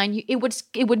timeline,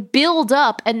 it would build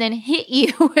up and then hit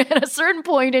you at a certain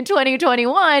point in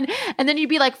 2021, and then you'd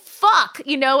be like, fuck,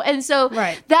 and so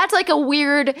that's like a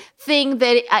weird thing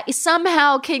that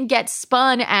somehow can get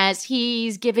spun as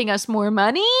he's giving us more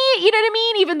money, you know what I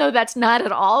mean, even though that's not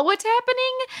at all what's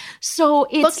happening. So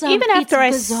it's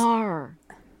bizarre.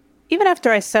 Even after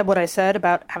I said what I said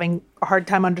about having a hard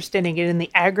time understanding it in the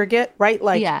aggregate, right?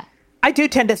 Like, I do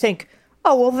tend to think,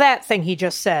 oh, well, that thing he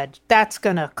just said, that's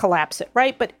going to collapse it,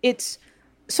 right? But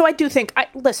so I do think,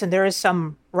 listen, there is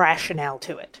some rationale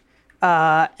to it.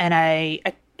 And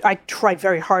I try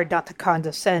very hard not to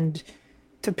condescend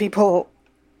to people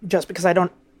just because I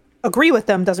don't agree with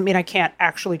them doesn't mean I can't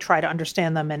actually try to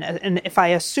understand them. And if I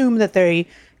assume that they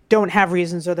don't have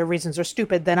reasons or their reasons are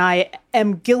stupid, then I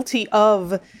am guilty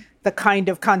of the kind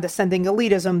of condescending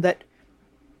elitism that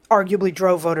arguably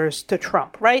drove voters to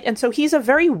Trump, right? And so he's a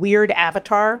very weird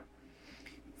avatar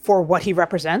for what he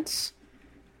represents,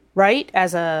 right?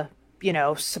 As a,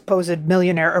 supposed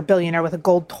millionaire or billionaire with a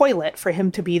gold toilet, for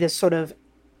him to be this sort of,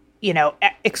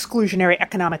 exclusionary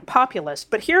economic populist.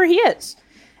 But here he is.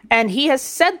 And he has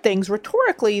said things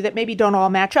rhetorically that maybe don't all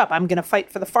match up. I'm going to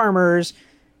fight for the farmers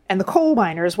and the coal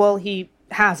miners. Well, he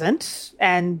hasn't,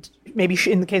 and maybe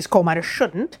in the case coal miners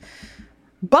shouldn't.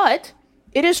 But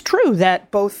it is true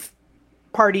that both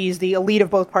parties, the elite of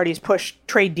both parties, pushed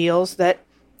trade deals that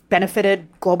benefited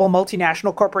global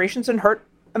multinational corporations and hurt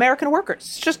American workers.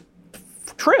 It's just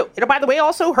true. It, by the way,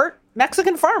 also hurt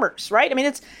Mexican farmers, right? I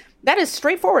mean, that is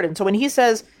straightforward. And so when he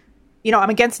says, I'm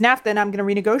against NAFTA and I'm going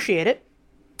to renegotiate it,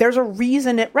 there's a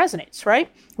reason it resonates, right?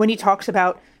 When he talks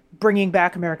about bringing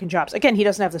back American jobs. Again, he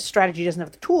doesn't have the strategy, doesn't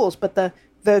have the tools, but the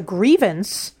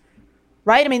grievance,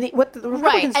 right? I mean, what the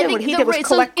Republicans did, what he did was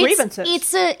collect grievances.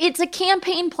 It's a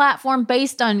campaign platform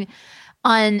based on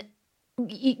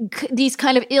these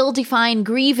kind of ill-defined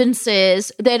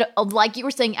grievances that, like you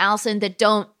were saying, Allison, that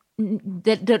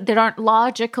aren't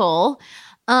logical,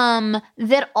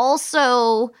 that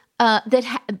also.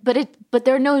 But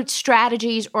there are no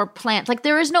strategies or plans. Like,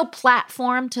 there is no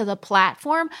platform to the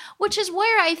platform, which is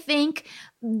where I think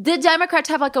the Democrats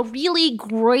have like a really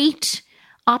great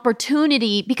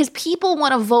opportunity, because people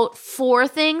want to vote for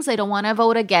things. They don't want to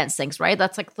vote against things, right?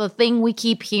 That's like the thing we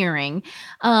keep hearing.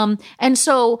 And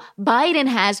so Biden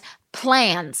has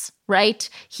plans, right?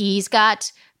 He's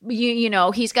got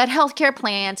he's got healthcare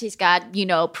plans. He's got,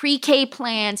 pre-K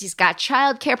plans. He's got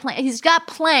childcare plans. He's got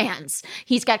plans.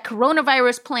 He's got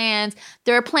coronavirus plans.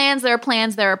 There are plans.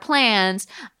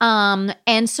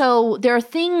 And so there are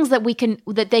things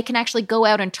that they can actually go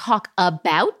out and talk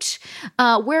about.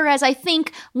 Whereas I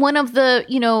think one of the,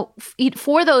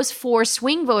 for those 4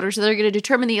 swing voters that are going to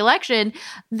determine the election,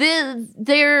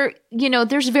 there's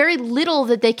very little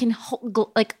that they can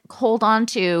hold on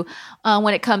to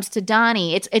when it comes to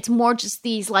Donnie. It's more just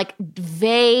these like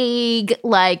vague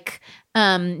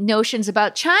notions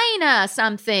about China,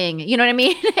 something, you know what I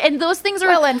mean? And those things are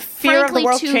and fear of the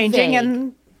world changing vague.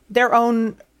 And their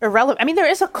own irrelevant. I mean, there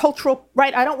is a cultural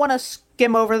right. I don't want to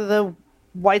skim over the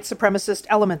white supremacist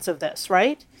elements of this,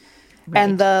 right?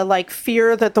 And the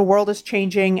fear that the world is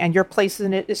changing and your place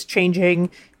in it is changing,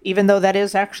 even though that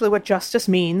is actually what justice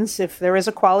means. If there is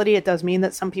equality, it does mean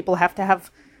that some people have to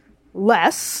have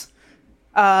less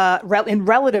in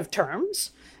relative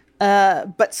terms.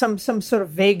 But some sort of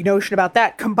vague notion about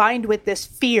that combined with this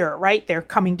fear, right? They're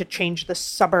coming to change the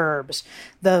suburbs,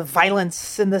 the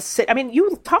violence in the city. I mean,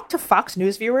 you talk to Fox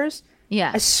News viewers.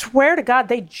 Yeah. I swear to God,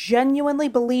 they genuinely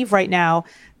believe right now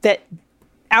that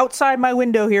outside my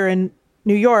window here in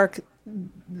New York,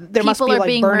 there must be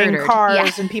like burning murdered.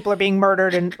 cars and people are being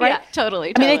murdered. And right? Yeah,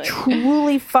 totally. I mean, they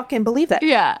truly fucking believe that.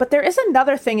 Yeah. But there is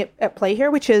another thing at play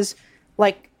here, which is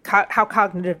like how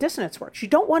cognitive dissonance works. You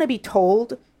don't want to be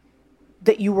told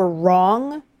that you were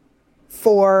wrong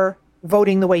for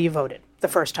voting the way you voted the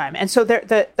first time. And so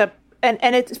it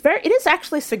is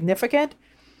actually significant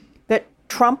that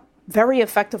Trump very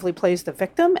effectively plays the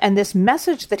victim, and this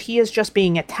message that he is just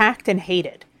being attacked and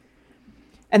hated.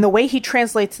 And the way he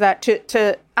translates that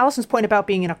to Allison's point about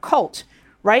being in a cult,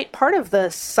 right? Part of the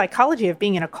psychology of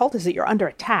being in a cult is that you're under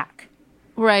attack.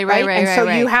 Right. And so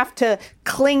you have to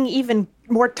cling even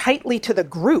more tightly to the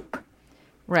group.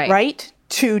 Right?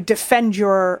 To defend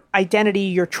your identity,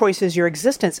 your choices, your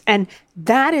existence. And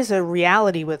that is a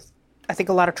reality with, I think,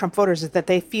 a lot of Trump voters, is that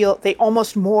they feel they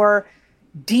almost more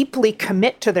deeply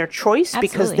commit to their choice. Absolutely.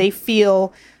 Because they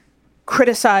feel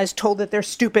criticized, told that they're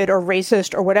stupid or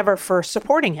racist or whatever for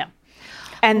supporting him.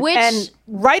 And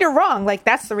right or wrong, like,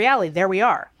 that's the reality. There we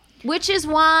are. Which is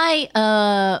why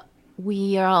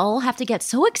we all have to get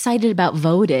so excited about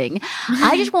voting.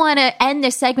 I just want to end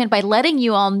this segment by letting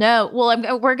you all know.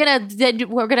 Well, we're gonna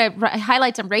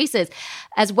highlight some races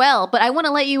as well, but I want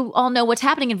to let you all know what's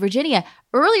happening in Virginia.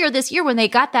 Earlier this year, when they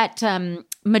got that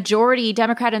majority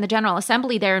Democrat in the General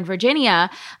Assembly there in Virginia,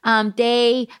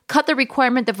 they cut the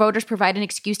requirement that voters provide an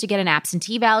excuse to get an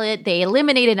absentee ballot. They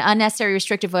eliminated an unnecessary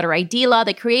restrictive voter ID law.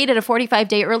 They created a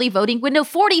 45-day early voting window.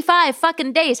 45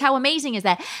 fucking days. How amazing is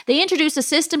that? They introduced a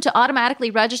system to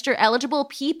automatically register eligible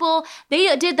people.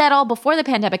 They did that all before the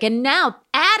pandemic. And now,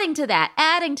 adding to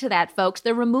that, folks,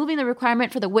 they're removing the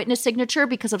requirement for the witness signature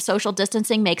because of social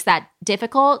distancing makes that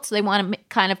difficult. So they want to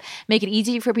kind of make it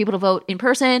easy for people to vote in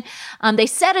person. They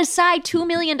set aside $2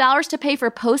 million to pay for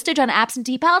postage on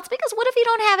absentee ballots, because what if you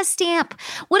don't have a stamp?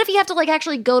 What if you have to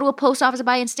actually go to a post office to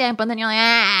buy a stamp and then you're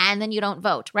and then you don't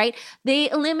vote, right? They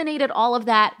eliminated all of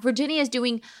that. Virginia is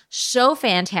doing so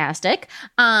fantastic.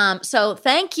 So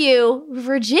thank you,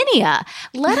 Virginia.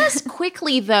 Let us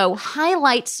quickly, though,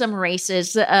 highlight some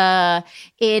races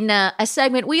in a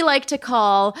segment we like to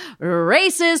call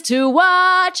Races to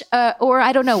Watch, or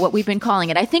I don't know what we've been calling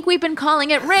it. I think we've been calling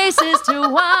it Races to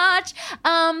Watch.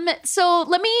 So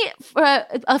let me,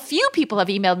 a few people have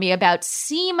emailed me about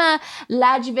Seema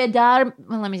Lajvedar.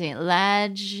 Well, let me see.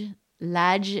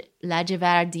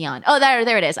 Lajvardian. Oh,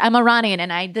 there it is. I'm Iranian,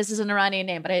 and this is an Iranian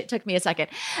name, but it took me a second.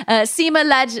 Seema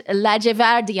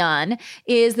Lajvardian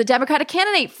is the Democratic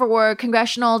candidate for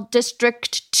Congressional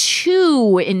District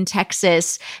 2 in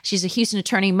Texas. She's a Houston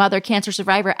attorney, mother, cancer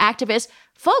survivor, activist.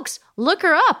 Folks, look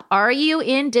her up. Are you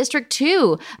in District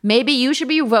 2? Maybe you should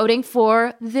be voting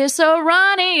for this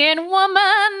Iranian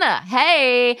woman.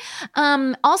 Hey.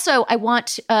 Also, I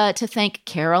want to thank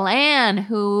Carol Ann,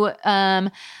 who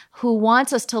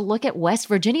wants us to look at West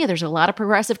Virginia. There's a lot of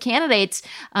progressive candidates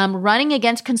running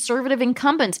against conservative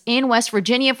incumbents in West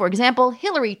Virginia. For example,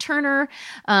 Hillary Turner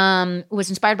was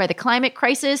inspired by the climate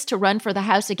crisis to run for the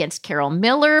House against Carol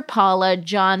Miller. Paula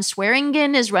John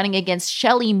Swearingen is running against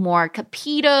Shelley Moore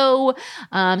Capito.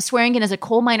 Swearingen is a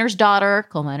coal miner's daughter,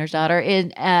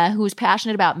 who's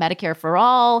passionate about Medicare for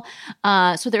all.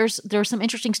 So there's some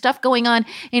interesting stuff going on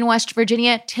in West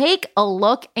Virginia. Take a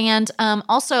look. And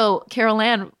also, Carol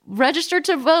Ann, registered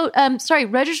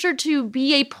to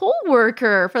be a poll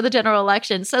worker for the general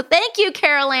election. So thank you,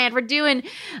 Carol Ann, for doing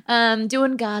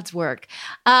God's work.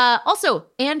 Also,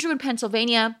 Andrew in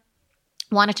Pennsylvania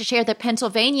wanted to share that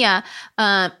Pennsylvania,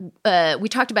 we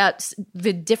talked about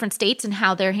the different states and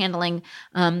how they're handling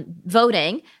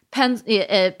voting.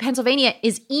 Pennsylvania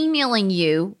is emailing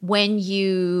you when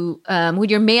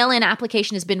your mail-in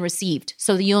application has been received,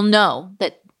 so that you'll know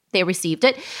that they received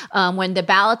it. When the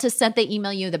ballot is sent, they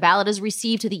email you. The ballot is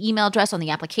received to the email address on the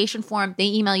application form. They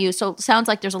email you. So it sounds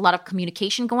like there's a lot of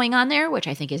communication going on there, which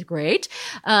I think is great.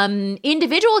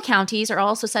 Individual counties are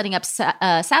also setting up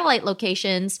satellite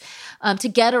locations to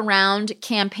get around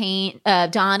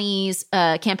Donnie's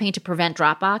campaign to prevent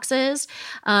drop boxes.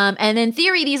 And in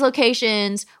theory, these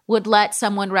locations would let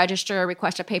someone register,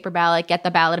 request a paper ballot, get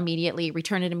the ballot immediately,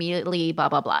 return it immediately, blah,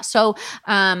 blah, blah. So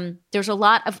there's a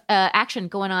lot of action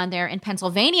going on there in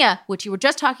Pennsylvania, which you were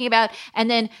just talking about.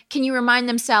 And then can you remind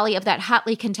them, Sally, of that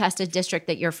hotly contested district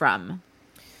that you're from?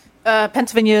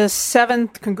 Pennsylvania's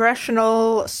 7th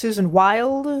Congressional, Susan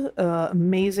Wild,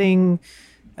 amazing,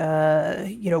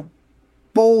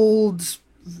 bold,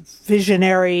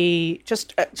 visionary,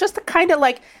 just the kind of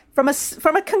from a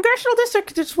congressional district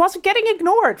that just wasn't getting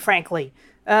ignored, frankly,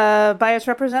 by its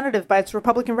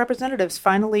Republican representatives,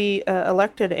 finally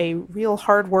elected a real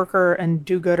hard worker and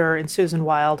do-gooder in Susan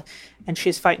Wild, and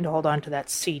she's fighting to hold on to that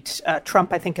seat.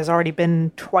 Trump, I think, has already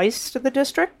been twice to the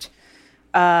district,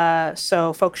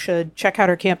 so folks should check out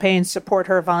her campaign, support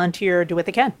her, volunteer, do what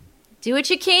they can. Do what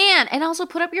you can, and also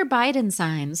put up your Biden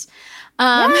signs.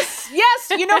 Yes.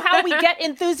 You know how we get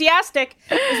enthusiastic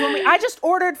is when I just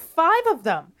ordered 5 of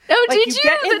them. Oh, did you?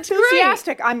 Get That's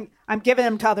enthusiastic. Great. I'm giving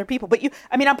them to other people, but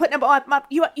I'm putting them on.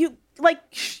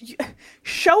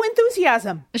 Show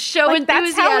enthusiasm. Enthusiasm.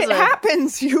 That's how it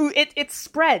happens. It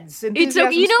spreads.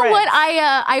 Enthusiasm you know spreads. what?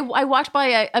 I walked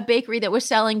by a bakery that was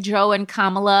selling Joe and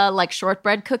Kamala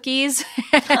shortbread cookies,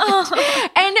 and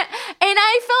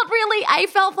I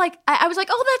felt like I was like,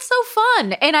 oh, that's so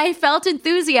fun, and I felt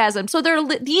enthusiasm. So there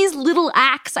are these little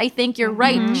acts. I think you're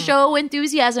right. Show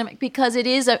enthusiasm because it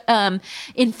is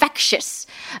infectious,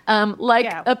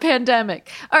 a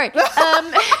pandemic. All right.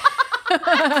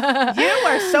 You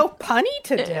are so punny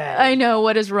today. I know.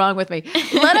 What is wrong with me?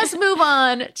 Let us move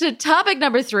on to topic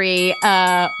number 3.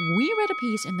 We read a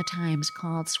piece in the Times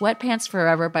called Sweatpants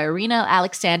Forever by Rena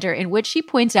Alexander, in which she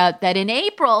points out that in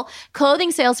April,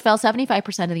 clothing sales fell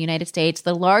 75% in the United States,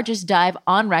 the largest dive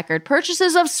on record.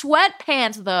 Purchases of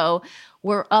sweatpants, though,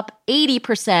 were up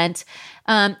 80%.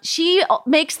 She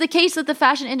makes the case that the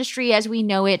fashion industry as we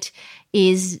know it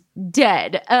is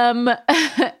dead.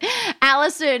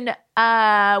 Allison,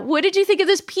 what did you think of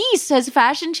this piece? Has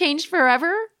fashion changed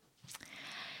forever?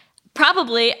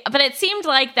 Probably, but it seemed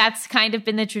like that's kind of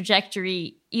been the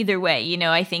trajectory either way. You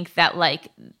know, I think that like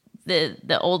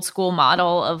the old school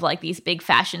model of like these big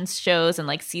fashion shows and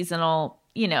like seasonal,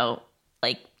 you know,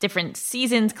 like different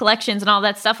seasons, collections and all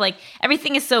that stuff, like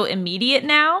everything is so immediate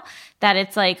now that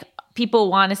it's like people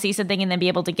want to see something and then be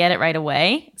able to get it right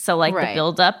away. So like the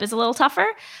build up is a little tougher.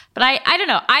 But I don't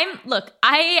know.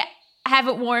 I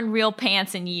haven't worn real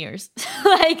pants in years.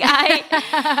 Like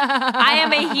I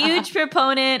am a huge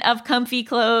proponent of comfy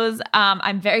clothes.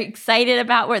 I'm very excited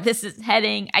about where this is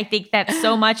heading. I think that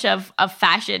so much of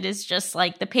fashion is just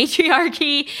like the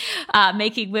patriarchy,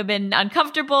 making women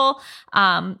uncomfortable.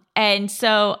 And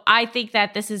so I think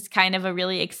that this is kind of a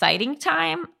really exciting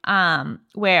time,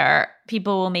 where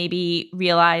people will maybe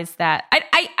realize that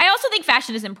I also think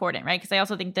fashion is important, right? Because I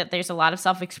also think that there's a lot of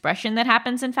self-expression that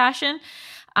happens in fashion.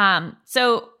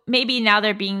 So maybe now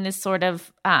there being this sort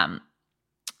of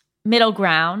middle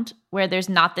ground where there's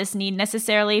not this need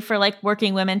necessarily for like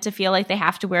working women to feel like they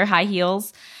have to wear high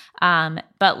heels.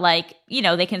 But like, you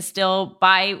know, they can still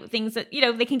buy things that, you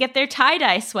know, they can get their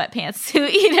tie-dye sweatpants too,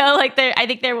 you know, like I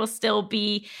think there will still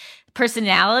be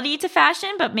personality to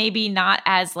fashion, but maybe not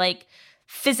as like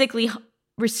physically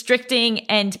restricting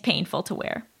and painful to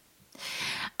wear.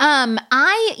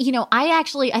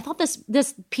 I thought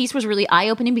this piece was really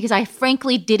eye-opening because I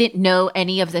frankly didn't know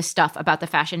any of this stuff about the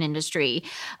fashion industry.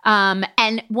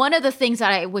 And one of the things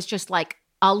that I was just like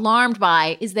alarmed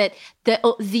by is that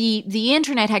the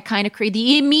internet had kind of created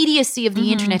the immediacy of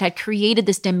the internet had created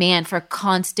this demand for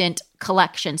constant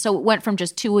collection. So it went from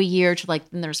just 2 a year to like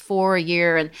then there's 4 a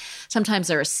year, and sometimes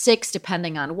there are 6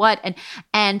 depending on what.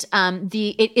 And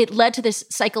it led to this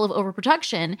cycle of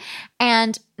overproduction,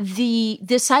 and the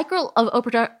cycle of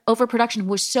overproduction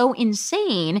was so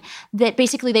insane that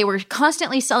basically they were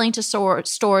constantly selling to stores.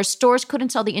 Stores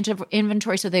couldn't sell the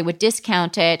inventory, so they would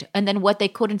discount it, and then what they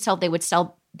couldn't sell, they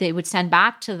would send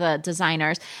back to the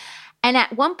designers. And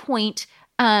at one point,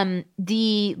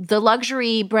 the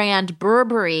luxury brand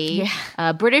Burberry,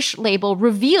 British label,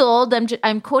 revealed,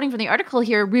 I'm quoting from the article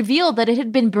here, revealed that it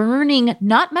had been burning,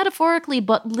 not metaphorically,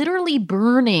 but literally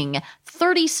burning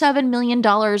 $37 million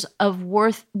of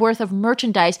worth of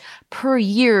merchandise per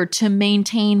year to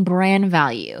maintain brand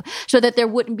value, so that there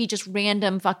wouldn't be just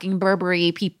random fucking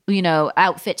Burberry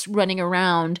outfits running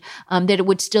around, that it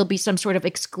would still be some sort of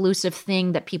exclusive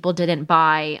thing that people didn't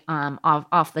buy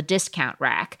off the discount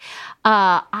rack.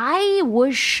 I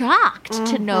was shocked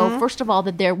to know, first of all,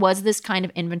 that there was this kind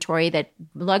of inventory, that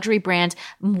luxury brands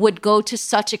would go to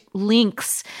such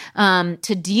lengths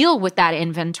to deal with that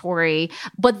inventory.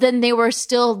 But then there was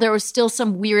still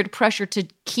some weird pressure to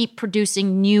keep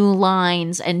producing new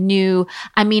lines and new.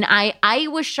 I mean, I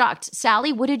was shocked.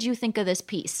 Sally, what did you think of this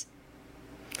piece?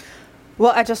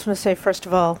 Well, I just want to say, first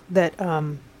of all, that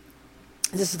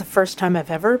this is the first time I've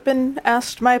ever been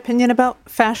asked my opinion about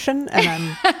fashion,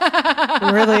 and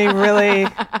I'm really, really,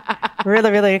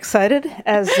 really, really excited.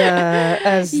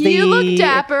 As you look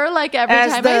dapper like every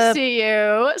time I see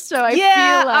you, so I feel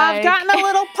like I've gotten a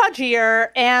little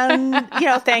pudgier, and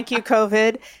thank you,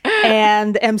 COVID,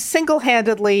 and am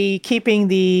single-handedly keeping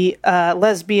the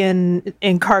lesbian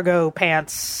in cargo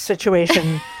pants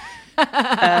situation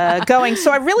going. So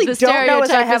I really don't know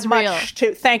as I have much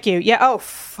to. Thank you. Yeah.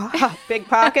 Oh, big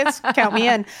pockets. Count me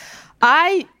in.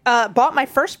 I bought my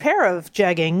first pair of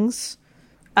jeggings,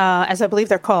 as I believe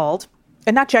they're called,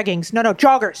 and not jeggings. No,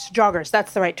 joggers. Joggers.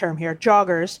 That's the right term here.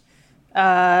 Joggers.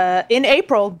 In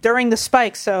April during the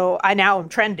spike. So I now am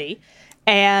trendy,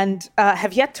 and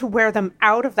have yet to wear them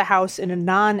out of the house in a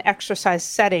non-exercise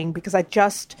setting because I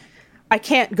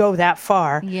can't go that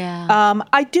far. Yeah.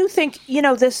 I do think,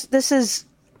 this is,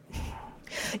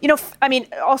 I mean,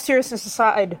 all seriousness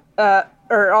aside,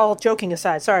 or all joking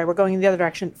aside, sorry, we're going in the other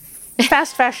direction.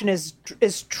 Fast fashion is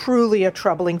truly a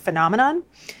troubling phenomenon.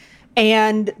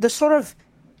 And the sort of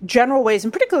general ways,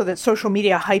 in particular that social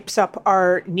media hypes up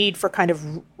our need for kind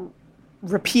of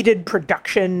repeated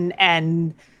production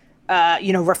and,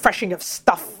 refreshing of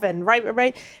stuff and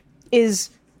right, is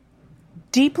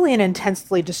deeply and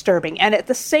intensely disturbing. And at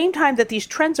the same time that these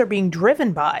trends are being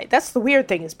driven by, that's the weird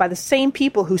thing, is by the same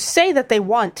people who say that they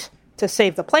want to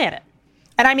save the planet.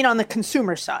 And I mean on the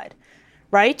consumer side,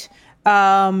 right?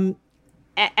 And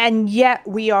yet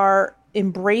we are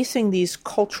embracing these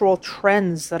cultural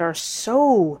trends that are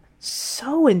so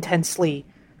intensely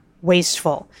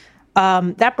wasteful.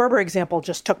 That Berber example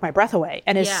just took my breath away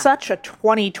and is such a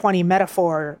 2020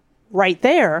 metaphor right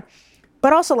there.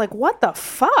 But also, like, what the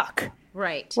fuck?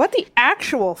 Right. What the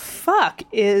actual fuck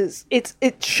is, it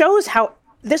shows how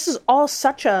this is all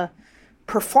such a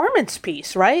performance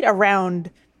piece, right? Around,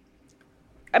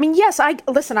 I mean, yes, I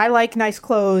like nice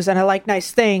clothes and I like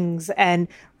nice things, and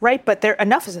right, but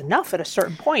enough is enough at a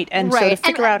certain point, and so to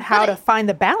figure out how to find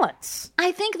the balance.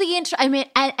 I think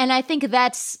and I think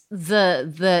that's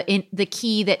the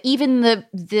key that even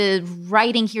the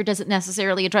writing here doesn't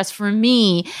necessarily address for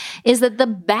me, is that the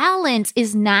balance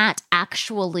is not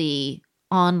actually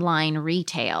online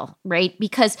retail, right?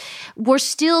 Because we're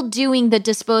still doing the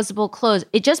disposable clothes.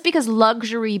 Just because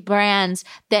luxury brands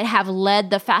that have led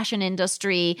the fashion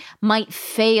industry might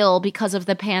fail because of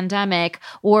the pandemic,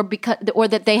 or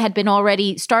that they had been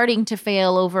already starting to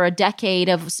fail over a decade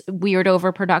of weird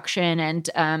overproduction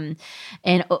and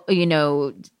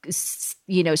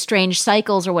strange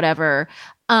cycles or whatever,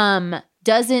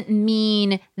 doesn't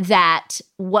mean that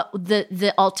what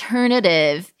the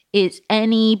alternative is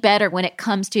any better when it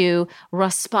comes to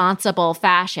responsible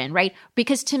fashion, right?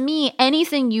 Because to me,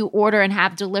 anything you order and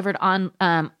have delivered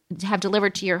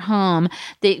to your home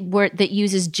that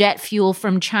uses jet fuel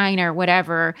from China or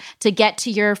whatever to get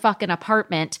to your fucking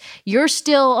apartment, you're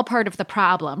still a part of the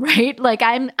problem, right? Like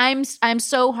I'm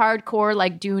so hardcore,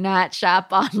 like, do not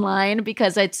shop online,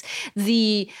 because it's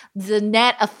the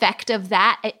net effect of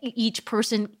that, each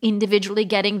person individually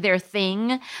getting their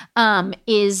thing,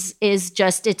 is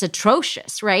just, it's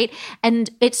atrocious, right? And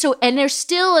and there's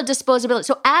still a disposability.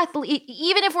 So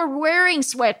even if we're wearing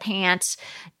sweatpants,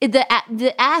 the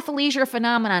athleisure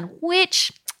phenomenon,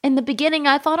 which in the beginning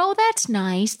I thought, oh, that's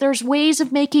nice. There's ways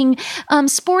of making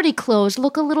sporty clothes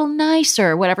look a little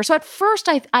nicer, whatever. So at first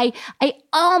I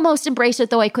almost embraced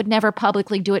it, though I could never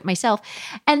publicly do it myself.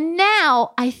 And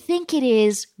now I think it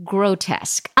is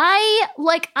grotesque.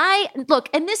 Look,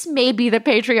 and this may be the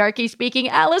patriarchy speaking,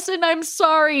 Allison, I'm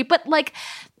sorry, but like,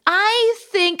 I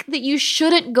think that you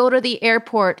shouldn't go to the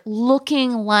airport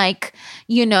looking like,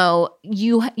 you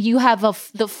have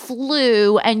the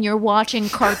flu and you're watching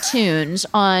cartoons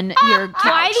on your couch.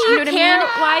 Why do you care?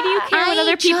 Why do you care what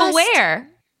other people wear?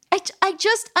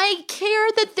 I care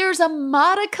that there's a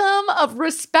modicum of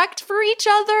respect for each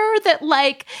other, that,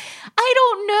 like, I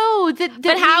don't know that.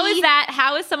 But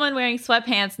how is someone wearing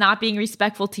sweatpants not being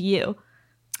respectful to you?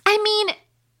 I mean,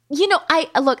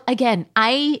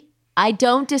 I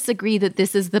don't disagree that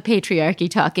this is the patriarchy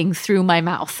talking through my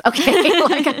mouth. Okay.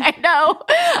 Like, I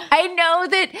know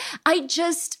that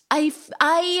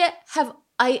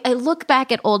I look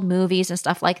back at old movies and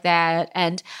stuff like that,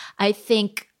 and I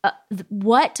think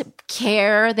what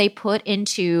care they put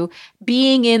into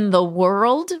being in the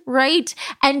world, right?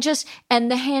 And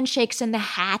the handshakes and the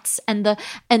hats and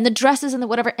the dresses and the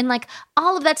whatever, and like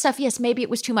all of that stuff. Yes, maybe it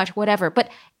was too much, whatever,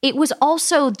 but it was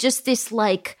also just this,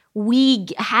 like, we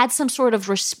had some sort of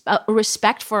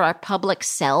respect for our public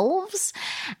selves,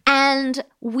 and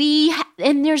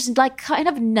there's like kind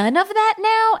of none of that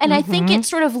now. And I think it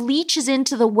sort of leaches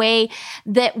into the way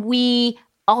that we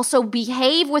also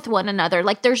behave with one another.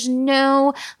 Like, there's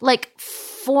no, like,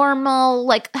 formal,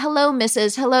 like, hello,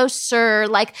 Mrs., hello, sir,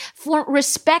 like, for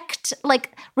respect,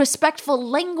 like, respectful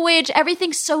language.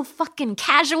 Everything's so fucking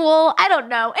casual. I don't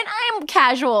know. And I'm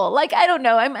casual. Like, I don't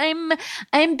know.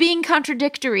 I'm being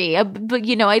contradictory, but,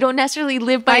 I don't necessarily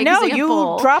live by example. I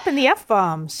know, you dropping the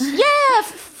F-bombs. Yeah,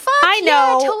 fuck, I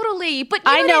know. yeah, totally. But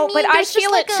I know, what I mean? But I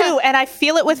feel it too, and I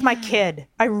feel it with my kid.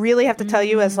 I really have to tell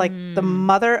you, as like the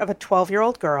mother of a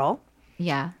 12-year-old girl.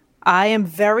 Yeah. I am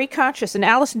very conscious, and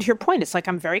Allison, to your point, it's like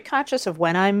I'm very conscious of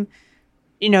when I'm,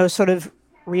 sort of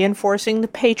reinforcing the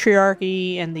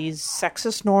patriarchy and these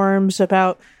sexist norms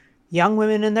about young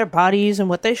women and their bodies and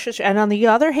what they should. And on the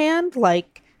other hand,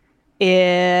 like,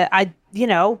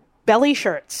 belly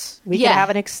shirts. We could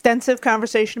have an extensive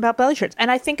conversation about belly shirts.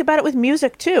 And I think about it with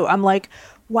music too. I'm like,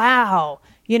 wow,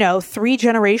 3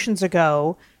 generations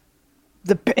ago,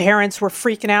 the parents were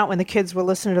freaking out when the kids were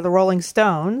listening to the Rolling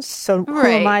Stones. So who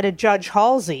am I to judge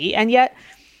Halsey? And yet,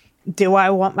 do I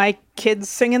want my kids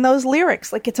singing those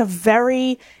lyrics? Like, it's a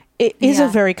very It is a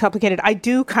very complicated. I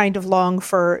do kind of long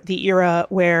for the era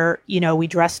where, we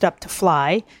dressed up to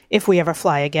fly, if we ever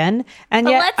fly again. And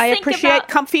yet I appreciate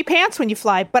comfy pants when you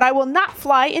fly, but I will not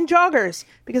fly in joggers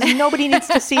because nobody needs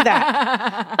to see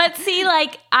that. But see,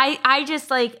 like, I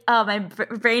just like, oh, my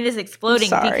brain is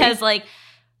exploding because like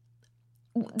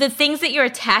the things that you're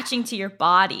attaching to your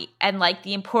body and like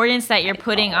the importance that you're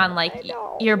putting on like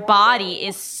your body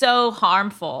is so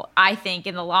harmful, I think,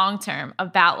 in the long term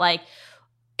about like,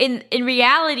 in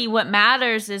reality, what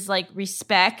matters is like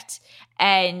respect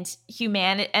and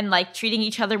humanity and like treating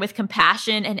each other with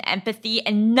compassion and empathy.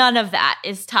 And none of that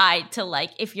is tied to like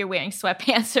if you're wearing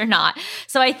sweatpants or not.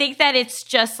 So I think that it's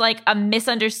just like a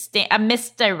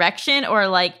misdirection or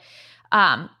like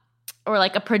a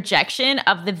projection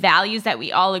of the values that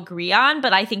we all agree on.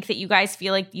 But I think that you guys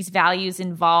feel like these values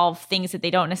involve things that they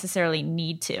don't necessarily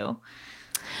need to.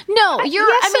 No,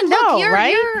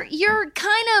 right? You're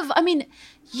kind of,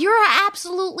 you're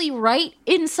absolutely right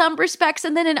in some respects,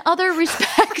 and then in other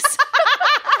respects.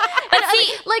 But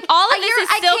see, like all of this is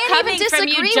still coming from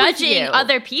you judging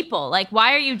other people. Like,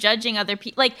 why are you judging other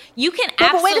people? Like, you can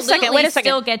absolutely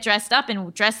still get dressed up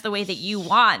and dress the way that you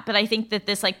want. But I think that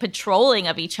this like patrolling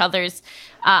of each other's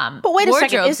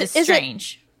wardrobes is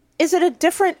strange. Is it a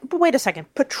different? But wait a second.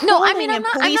 Patrolling and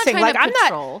policing. I'm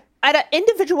not at an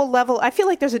individual level. I feel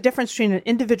like there's a difference between an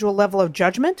individual level of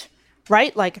judgment,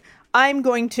 right? Like, I'm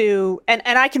going to, and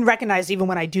I can recognize even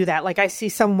when I do that, like I see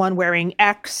someone wearing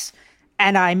X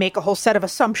and I make a whole set of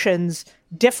assumptions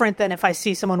different than if I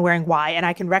see someone wearing Y. And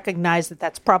I can recognize that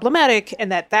that's problematic and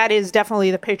that is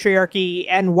definitely the patriarchy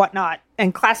and whatnot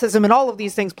and classism and all of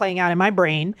these things playing out in my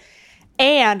brain.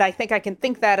 And I think I can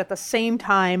think that at the same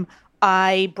time,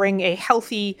 I bring a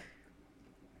healthy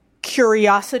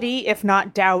curiosity, if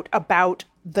not doubt, about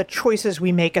the choices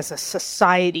we make as a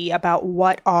society, about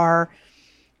what are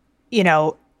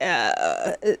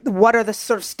what are the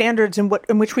sort of standards in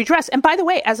which we dress. And by the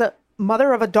way, as a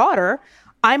mother of a daughter,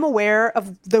 I'm aware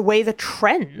of the way the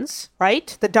trends,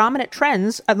 right? The dominant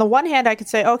trends. On the one hand, I could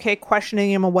say, okay,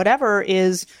 questioning him or whatever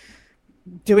is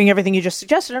doing everything you just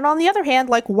suggested. And on the other hand,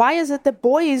 like, why is it that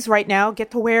boys right now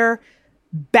get to wear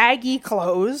baggy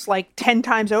clothes, like 10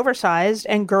 times oversized,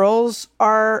 and girls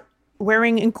are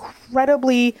wearing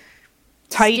incredibly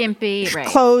tight skimpy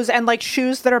clothes and like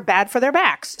shoes that are bad for their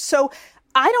backs. So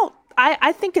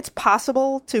I think it's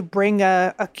possible to bring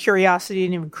a curiosity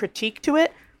and even critique to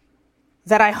it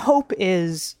that I hope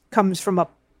comes from a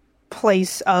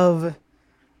place of,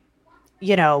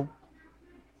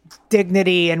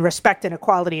 dignity and respect and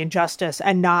equality and justice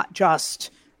and not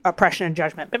just oppression and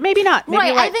judgment. But maybe not.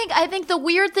 Maybe right. I think the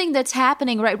weird thing that's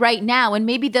happening right now, and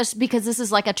maybe this because this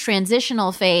is like a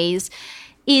transitional phase,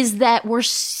 is that we're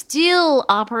still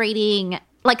operating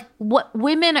like what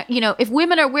women, if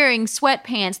women are wearing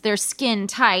sweatpants, they're skin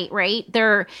tight, right?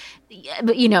 They're,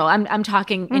 I'm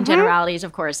talking in generalities,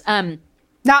 of course.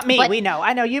 Not me. We know.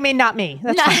 I know you mean not me.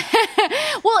 That's fine.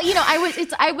 Well,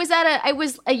 I was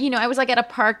at a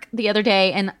park the other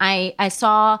day and I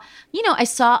saw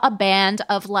a band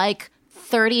of like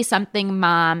 30-something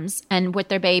moms and with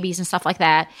their babies and stuff like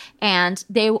that. And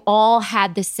they all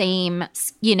had the same,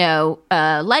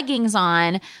 leggings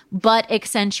on, but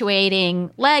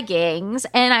accentuating leggings.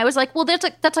 And I was like, well,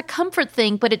 that's a comfort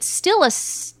thing, but it's still a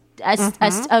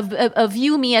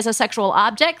view me as a sexual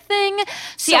object thing.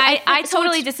 See, I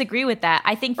totally disagree with that.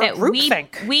 I think that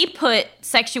we put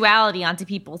sexuality onto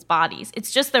people's bodies.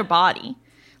 It's just their body.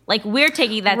 Like, we're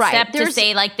taking that step to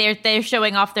say, like, they're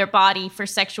showing off their body for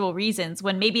sexual reasons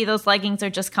when maybe those leggings are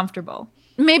just comfortable.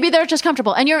 Maybe they're just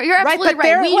comfortable. And you're absolutely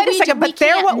right. Wait a second, but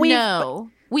they're what we know.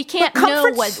 We can't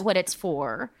know what it's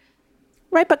for.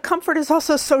 Right, but comfort is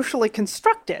also socially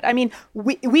constructed. I mean,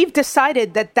 we've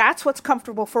decided that that's what's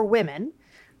comfortable for women,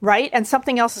 right? And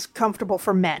something else is comfortable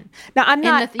for men. Now,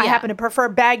 I happen to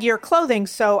prefer baggier clothing,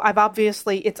 so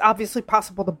it's obviously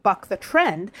possible to buck the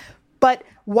trend. But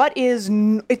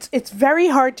it's very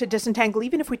hard to disentangle,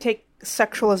 even if we take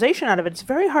sexualization out of it, it's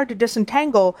very hard to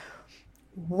disentangle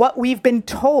what we've been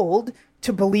told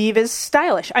to believe is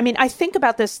stylish. I mean, I think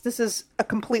about this is a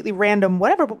completely random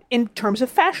whatever, but in terms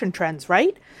of fashion trends,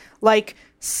 right? Like,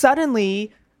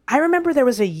 suddenly, I remember there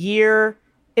was a year,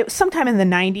 it was sometime in the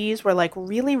 90s, where like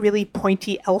really, really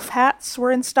pointy elf hats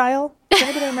were in style. Does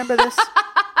anybody remember this?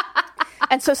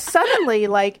 And so suddenly,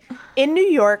 like, in New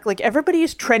York, like, everybody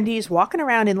is trendy, is walking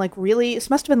around in, like, really, this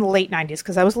must have been the late 90s,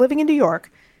 because I was living in New York,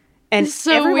 and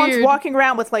so everyone's walking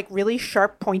around with, like, really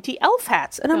sharp, pointy elf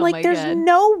hats. And I'm like, there's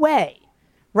no way,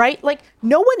 right? Like,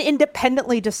 no one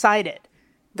independently decided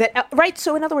that, right?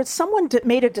 So, in other words, someone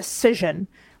made a decision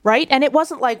right? And it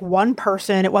wasn't like one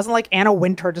person, it wasn't like Anna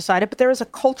Wintour decided, but there is a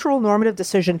cultural normative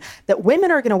decision that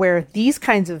women are going to wear these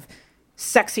kinds of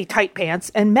sexy tight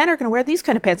pants and men are going to wear these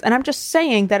kind of pants. And I'm just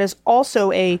saying that is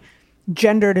also a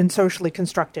gendered and socially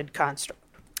constructed construct.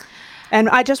 And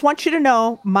I just want you to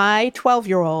know my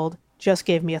 12-year-old just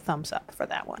gave me a thumbs up for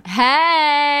that one.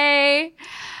 Hey,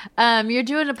 you're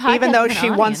doing a podcast, even though she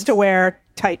wants to wear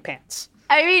tight pants.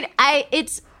 I mean,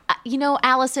 it's,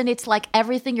 Allison, it's like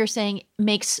everything you're saying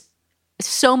makes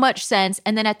so much sense.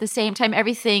 And then at the same time,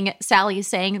 everything Sally is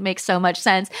saying makes so much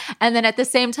sense. And then at the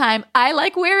same time, I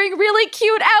like wearing really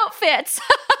cute outfits.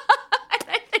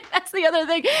 I think that's the other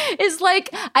thing is like,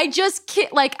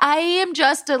 I am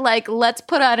just a let's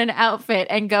put on an outfit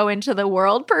and go into the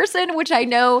world person, which I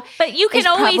know. But you can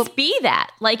always be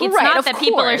that. Like, it's not that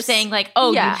people are saying like,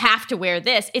 oh, Yeah. you have to wear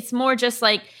this. It's more just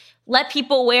like, let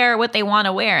people wear what they want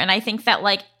to wear. And I think that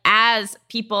like, as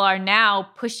people are now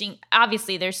pushing,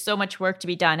 obviously there's so much work to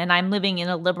be done. And I'm living in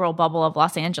a liberal bubble of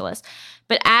Los Angeles.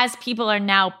 But as people are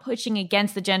now pushing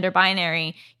against the gender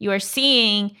binary, you are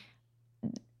seeing,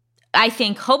 I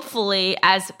think, hopefully,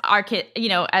 as our kid,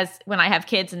 as when I have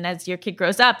kids and as your kid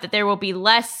grows up, that there will be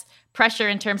less pressure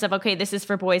in terms of, okay, this is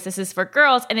for boys, this is for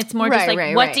girls. And it's more just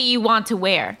like, what do you want to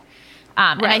wear?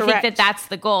 And I think that that's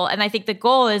the goal. And I think the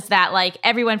goal is that like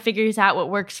everyone figures out what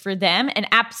works for them. And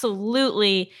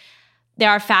absolutely,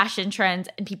 there are fashion trends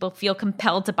and people feel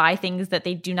compelled to buy things that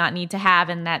they do not need to have.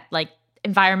 And that like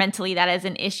environmentally, that is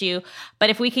an issue. But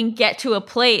if we can get to a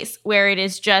place where it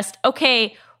is just,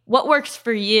 okay, what works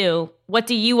for you? What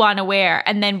do you want to wear?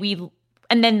 And then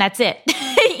that's it,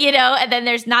 and then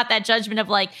there's not that judgment of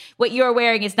like, what you're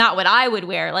wearing is not what I would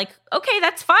wear. Like, okay,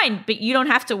 that's fine, but you don't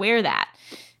have to wear that,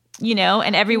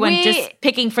 and everyone just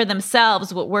picking for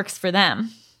themselves what works for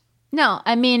them. No,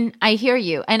 I mean, I hear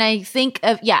you. And I think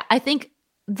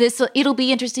it'll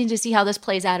be interesting to see how this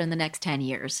plays out in the next 10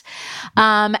 years.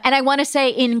 And I want to say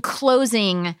in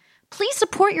closing, please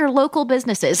support your local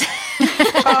businesses.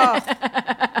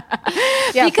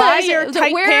 Yeah, buy your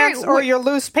tight pants or your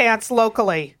loose pants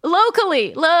locally.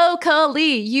 Locally.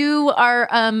 You are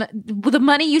the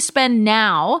money you spend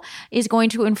now is going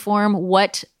to inform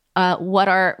what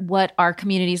our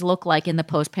communities look like in the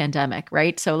post-pandemic,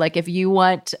 right? So, like, if you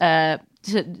want if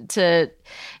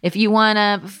you want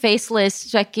a faceless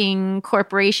checking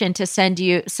corporation to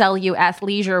sell you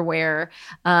athleisure wear,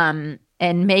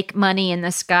 and make money in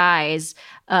the skies,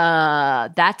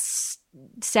 that's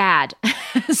sad.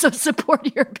 So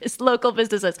support your local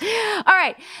businesses. All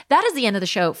right. That is the end of the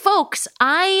show. Folks,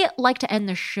 I like to end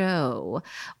the show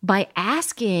by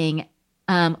asking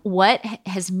what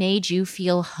has made you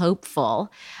feel hopeful?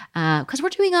 Because we're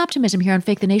doing optimism here on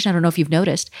Fake the Nation. I don't know if you've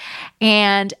noticed.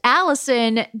 And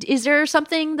Allison, is there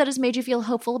something that has made you feel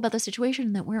hopeful about the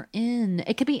situation that we're in?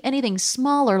 It could be anything,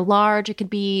 small or large. It could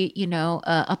be,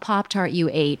 a Pop-Tart you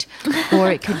ate, or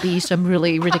it could be some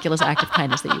really ridiculous act of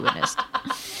kindness that you witnessed.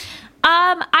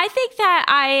 I think that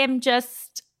I am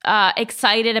just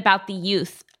excited about the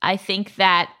youth. I think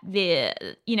that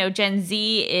Gen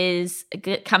Z is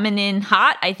coming in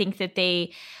hot. I think that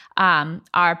they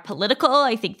are political.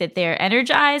 I think that they're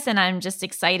energized, and I'm just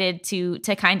excited to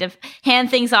kind of hand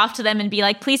things off to them and be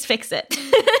like, please fix it.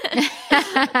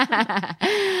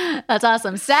 That's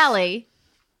awesome. Sally?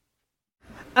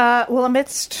 Well,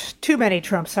 amidst too many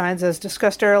Trump signs, as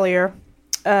discussed earlier,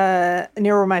 near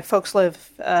where my folks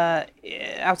live,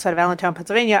 outside of Allentown,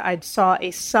 Pennsylvania, I saw a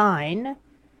sign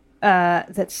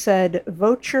that said,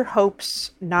 vote your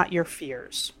hopes, not your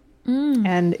fears.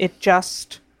 And it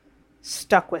just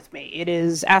stuck with me. It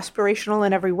is aspirational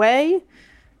in every way,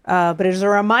 but it is a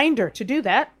reminder to do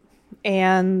that.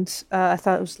 And I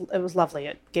thought it was lovely.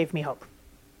 It gave me hope.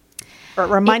 Or it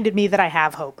reminded me that I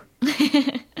have hope.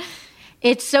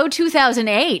 It's so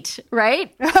 2008,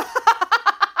 right?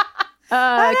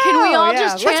 Can we all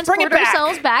just transport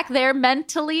ourselves back there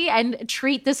mentally and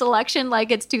treat this election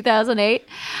like it's 2008?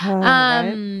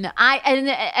 Right.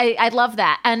 I love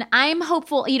that, and I'm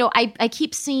hopeful. I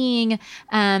keep seeing,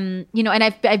 and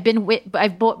I've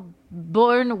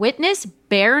borne witness.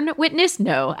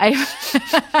 No,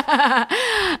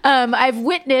 I've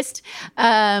witnessed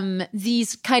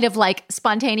these kind of like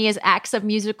spontaneous acts of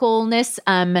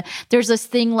musicalness. There's this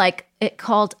thing like it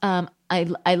called.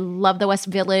 I love the West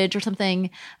Village or something.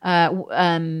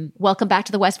 Welcome back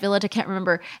to the West Village. I can't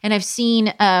remember. And I've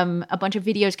seen a bunch of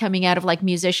videos coming out of like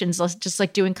musicians just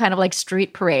like doing kind of like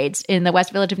street parades in the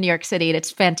West Village of New York City. And it's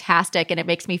fantastic. And it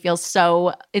makes me feel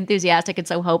so enthusiastic and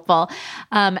so hopeful.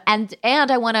 And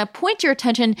I want to point your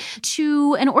attention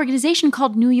to an organization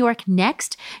called New York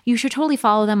Next. You should totally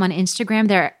follow them on Instagram.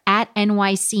 They're at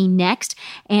NYC Next.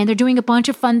 And they're doing a bunch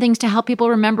of fun things to help people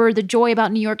remember the joy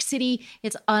about New York City.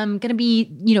 It's going to be,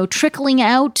 trickling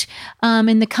out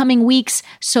in the coming weeks.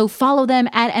 So follow them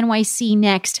at NYC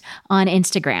Next on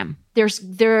Instagram.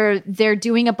 They're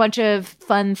doing a bunch of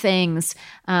fun things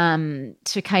to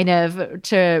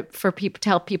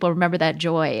help people remember that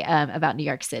joy about New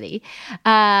York City.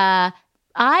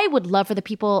 I would love for the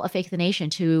people of Fake the Nation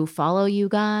to follow you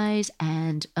guys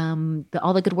and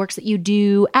all the good works that you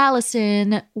do.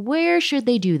 Allison, where should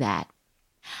they do that?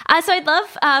 So I'd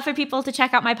love for people to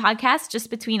check out my podcast, Just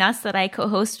Between Us, that I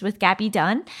co-host with Gabby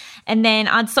Dunn. And then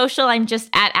on social, I'm just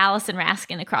at Allison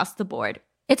Raskin across the board.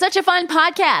 It's such a fun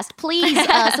podcast. Please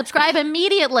subscribe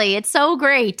immediately. It's so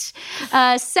great.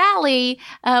 Sally,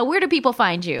 where do people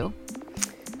find you?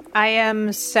 I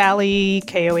am Sally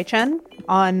Kohn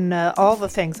on all the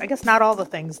things. I guess not all the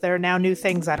things. There are now new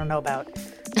things I don't know about.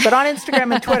 But on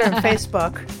Instagram and Twitter and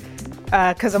Facebook,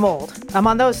 because I'm old, I'm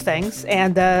on those things.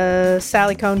 And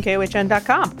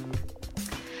SallyKohnKohn.com.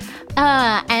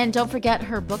 And don't forget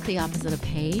her book, The Opposite of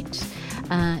Hate.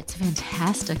 It's a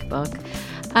fantastic book.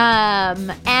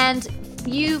 And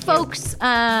you folks,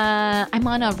 I'm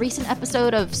on a recent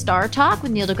episode of Star Talk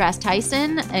with Neil deGrasse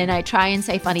Tyson, and I try and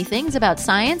say funny things about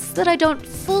science that I don't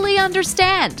fully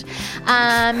understand.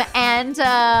 In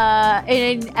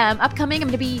upcoming, I'm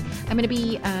going to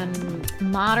be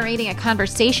moderating a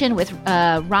conversation with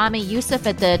Rami Youssef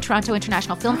at the Toronto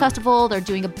International Film Festival. They're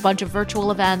doing a bunch of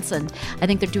virtual events, and I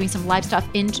think they're doing some live stuff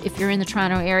if you're in the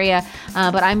Toronto area.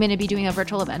 But I'm going to be doing a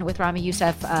virtual event with Rami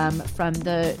Youssef from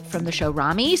the show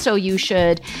Rami. So you should,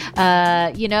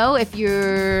 if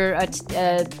you're a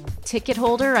ticket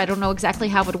holder, I don't know exactly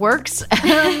how it works.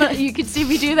 You can see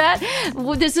me do that.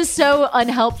 Well, this is so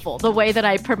unhelpful, the way that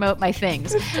I promote my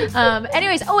things.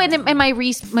 Anyways, and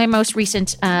my most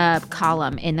recent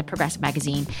column in the Progressive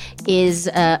magazine is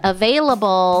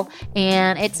available,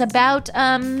 and it's about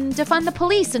defund the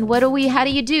police and what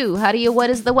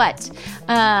is the what?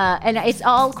 And it's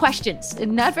all questions,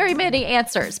 and not very many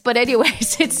answers. But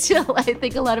anyways, it's still, I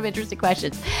think, a lot of interesting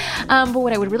questions. But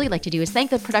what I would really like to do is thank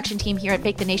the production team here at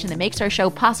Fake the Nation that makes our show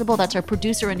possible. That's our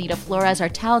producer, Anita Flores, our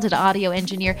talented audio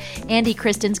engineer, Andy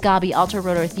Christens, Gabi Alter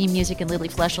wrote our theme music, and Lily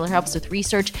Fleschler helps with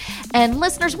research. And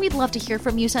listeners, we'd love to hear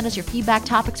from you. Send us your feedback,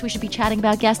 topics we should be chatting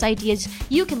about, guest ideas.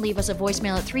 You can leave us a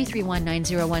voicemail at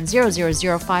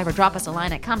 331-901-0005 or drop us a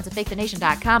line at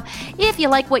comments@fakethenation.com. If you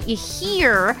like what you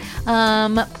hear,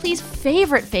 please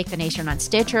favorite Fake the Nation on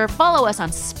Stitcher, follow us on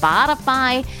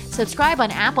Spotify, subscribe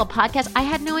on Apple Podcasts. I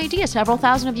had no idea several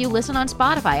thousand of you listen on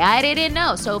Spotify. I didn't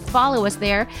know, so follow us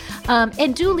there.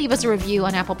 And do leave us a review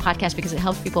on Apple Podcasts because it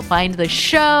helps people find the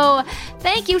show.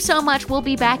 Thank you so much. We'll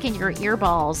be back in your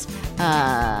earballs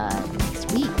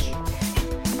next week.